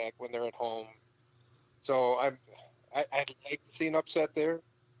against the Pack when they're at home. So I'd like to see an upset there,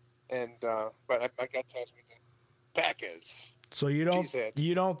 and but my gut tells me the Packers. So you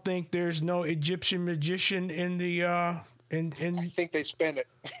don't think there's no Egyptian magician in the I think they spend it.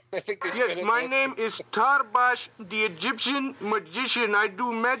 I think they spend it. Yes, my name is Tarbash, the Egyptian magician. I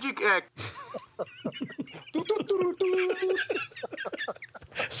do magic act.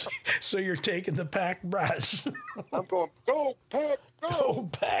 So you're taking the Pack, Brass. I'm going, go, Pack, go. Go,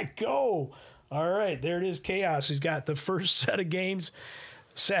 Pack, go. All right, there it is, Chaos. He's got the first set of games.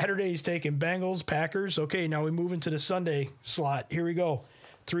 Saturday, he's taking Bengals, Packers. Okay, now we move into the Sunday slot. Here we go.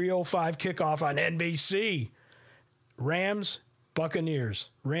 3:05 kickoff on NBC. Rams, Buccaneers.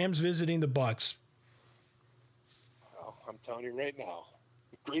 Rams visiting the Bucs. Oh, I'm telling you right now.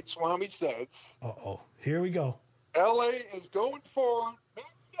 The great Swami says. Uh-oh. Here we go. L.A. is going for Matt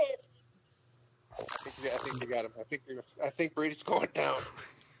Stafford. I think they got him. I think Brady's going down.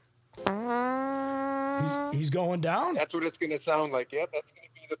 He's going down? That's what it's going to sound like. Yep,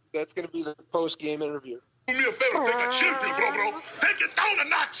 that's going to be the post-game interview. Do me a favor, take a champion, bro. Take it down a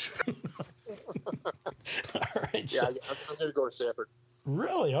notch. All right. Yeah, I'm going to go to Stafford.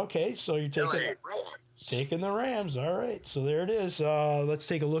 Really? Okay, so you're taking the Rams. All right, so there it is. Let's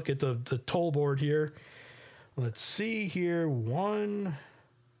take a look at the toll board here. Let's see here.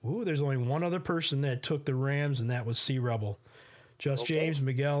 There's only one other person that took the Rams, and that was C-Rebel. Just James,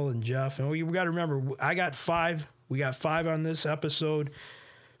 Miguel, and Jeff. And we got to remember, I got 5. We got 5 on this episode.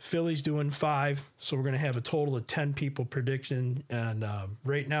 Philly's doing 5. So we're going to have a total of 10 people prediction. And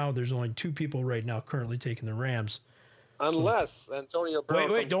right now, there's only 2 people right now currently taking the Rams. Unless Antonio Brown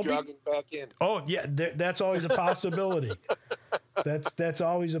comes jogging back in. Oh, yeah, that's always a possibility. That's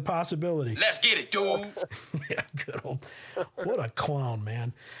always a possibility. Let's get it, dude. Yeah, good old. What a clown,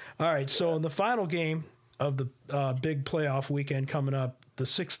 man. All right, so in the final game of the big playoff weekend coming up, the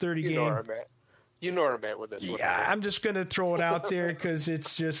 6:30 game. You know where I'm at with this. Yeah, I'm just going to throw it out there because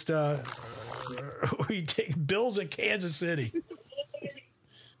it's just we take Bills at Kansas City.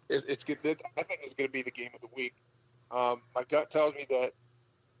 It's good. I think it's going to be the game of the week. My gut tells me that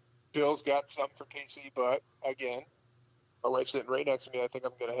Bills got something for KC, but again, my wife's sitting right next to me. I think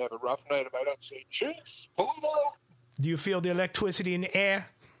I'm going to have a rough night if I don't say, Chiefs, pull it out. Do you feel the electricity in the air?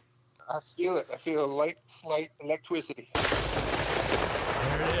 I feel it. I feel a slight electricity.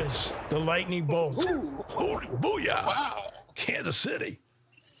 There it is. The lightning bolt. Holy booyah. Wow. Kansas City.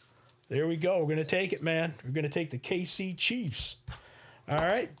 There we go. We're going to take it, man. We're going to take the KC Chiefs. All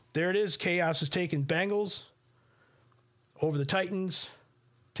right, there it is. Chaos is taking Bengals over the Titans,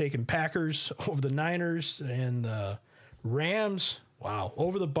 taking Packers over the Niners, and the Rams,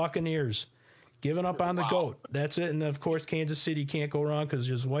 over the Buccaneers. Giving up on the GOAT. That's it. And, of course, Kansas City can't go wrong because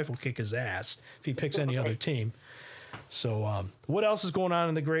his wife will kick his ass if he picks any other team. So what else is going on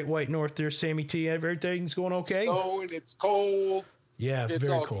in the Great White North there, Sammy T? Everything's going okay? It's cold. Yeah, it's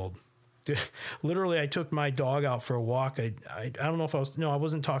very cold. Literally, I took my dog out for a walk. I don't know if I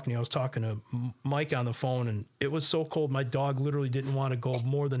wasn't talking to you. I was talking to Mike on the phone, and it was so cold. My dog literally didn't want to go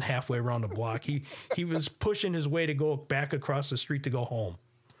more than halfway around the block. He was pushing his way to go back across the street to go home.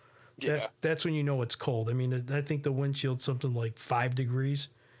 Yeah. That's when you know it's cold. I mean, I think the windshield's something like 5 degrees.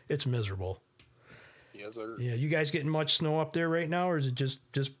 It's miserable. Yes, sir. Yeah, you guys getting much snow up there right now, or is it just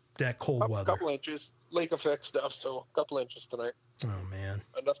that cold weather? A couple inches. Lake effect stuff, so a couple inches tonight. Oh, man.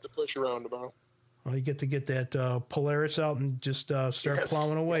 Enough to push around tomorrow. Well, you get to get that Polaris out and just start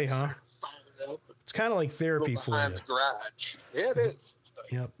plowing away, huh? It's kind of like therapy for you. Behind the garage. Yeah, it is.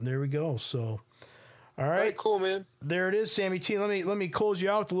 Yep, there we go. So... All right, cool, man. There it is, Sammy T. Let me close you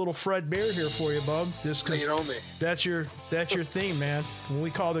out with a little Fred Bear here for you, bub. Just because that's your theme, man. When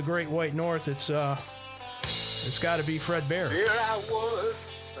we call the Great White North, it's got to be Fred Bear. Here I was.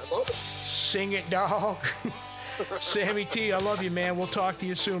 I love it. Sing it, dog. Sammy T, I love you, man. We'll talk to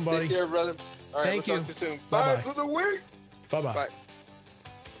you soon, buddy. Take care, brother. All right, Thank you. Talk to you soon. Bye-bye. For the week. Bye-bye. Bye.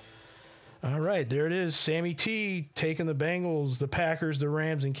 All right, there it is. Sammy T taking the Bengals, the Packers, the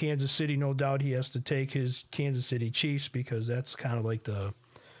Rams, and Kansas City. No doubt he has to take his Kansas City Chiefs because that's kind of like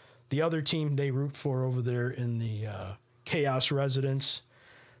the other team they root for over there in the Chaos Residence.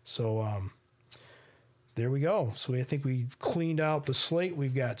 So there we go. So I think we cleaned out the slate.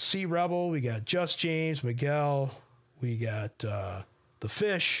 We've got C Rebel, we got Just James, Miguel, we got the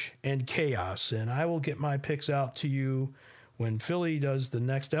Fish, and Chaos. And I will get my picks out to you when Philly does the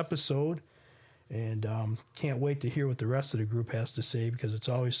next episode. And can't wait to hear what the rest of the group has to say because it's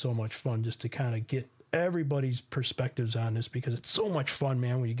always so much fun just to kind of get everybody's perspectives on this because it's so much fun,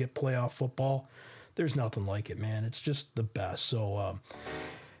 man, when you get playoff football. There's nothing like it, man. It's just the best. So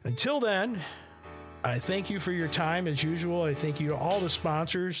until then, I thank you for your time as usual. I thank you to all the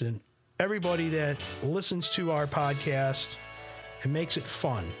sponsors and everybody that listens to our podcast and makes it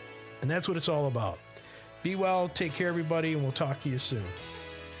fun. And that's what it's all about. Be well, take care, everybody, and we'll talk to you soon.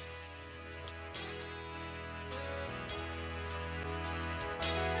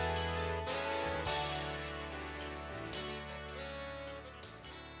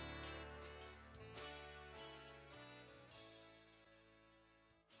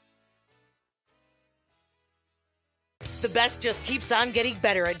 The best just keeps on getting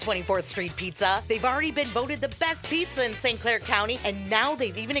better at 24th Street Pizza. They've already been voted the best pizza in St. Clair County, and now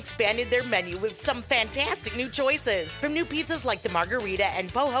they've even expanded their menu with some fantastic new choices. From new pizzas like the Margarita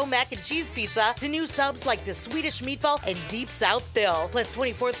and Boho Mac and Cheese Pizza to new subs like the Swedish Meatball and Deep South Phil. Plus,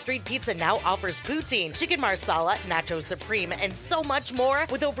 24th Street Pizza now offers poutine, chicken marsala, nacho supreme, and so much more.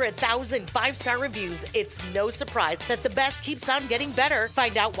 With over 1,000 5-star reviews, it's no surprise that the best keeps on getting better.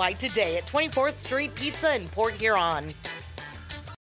 Find out why today at 24th Street Pizza in Port Huron.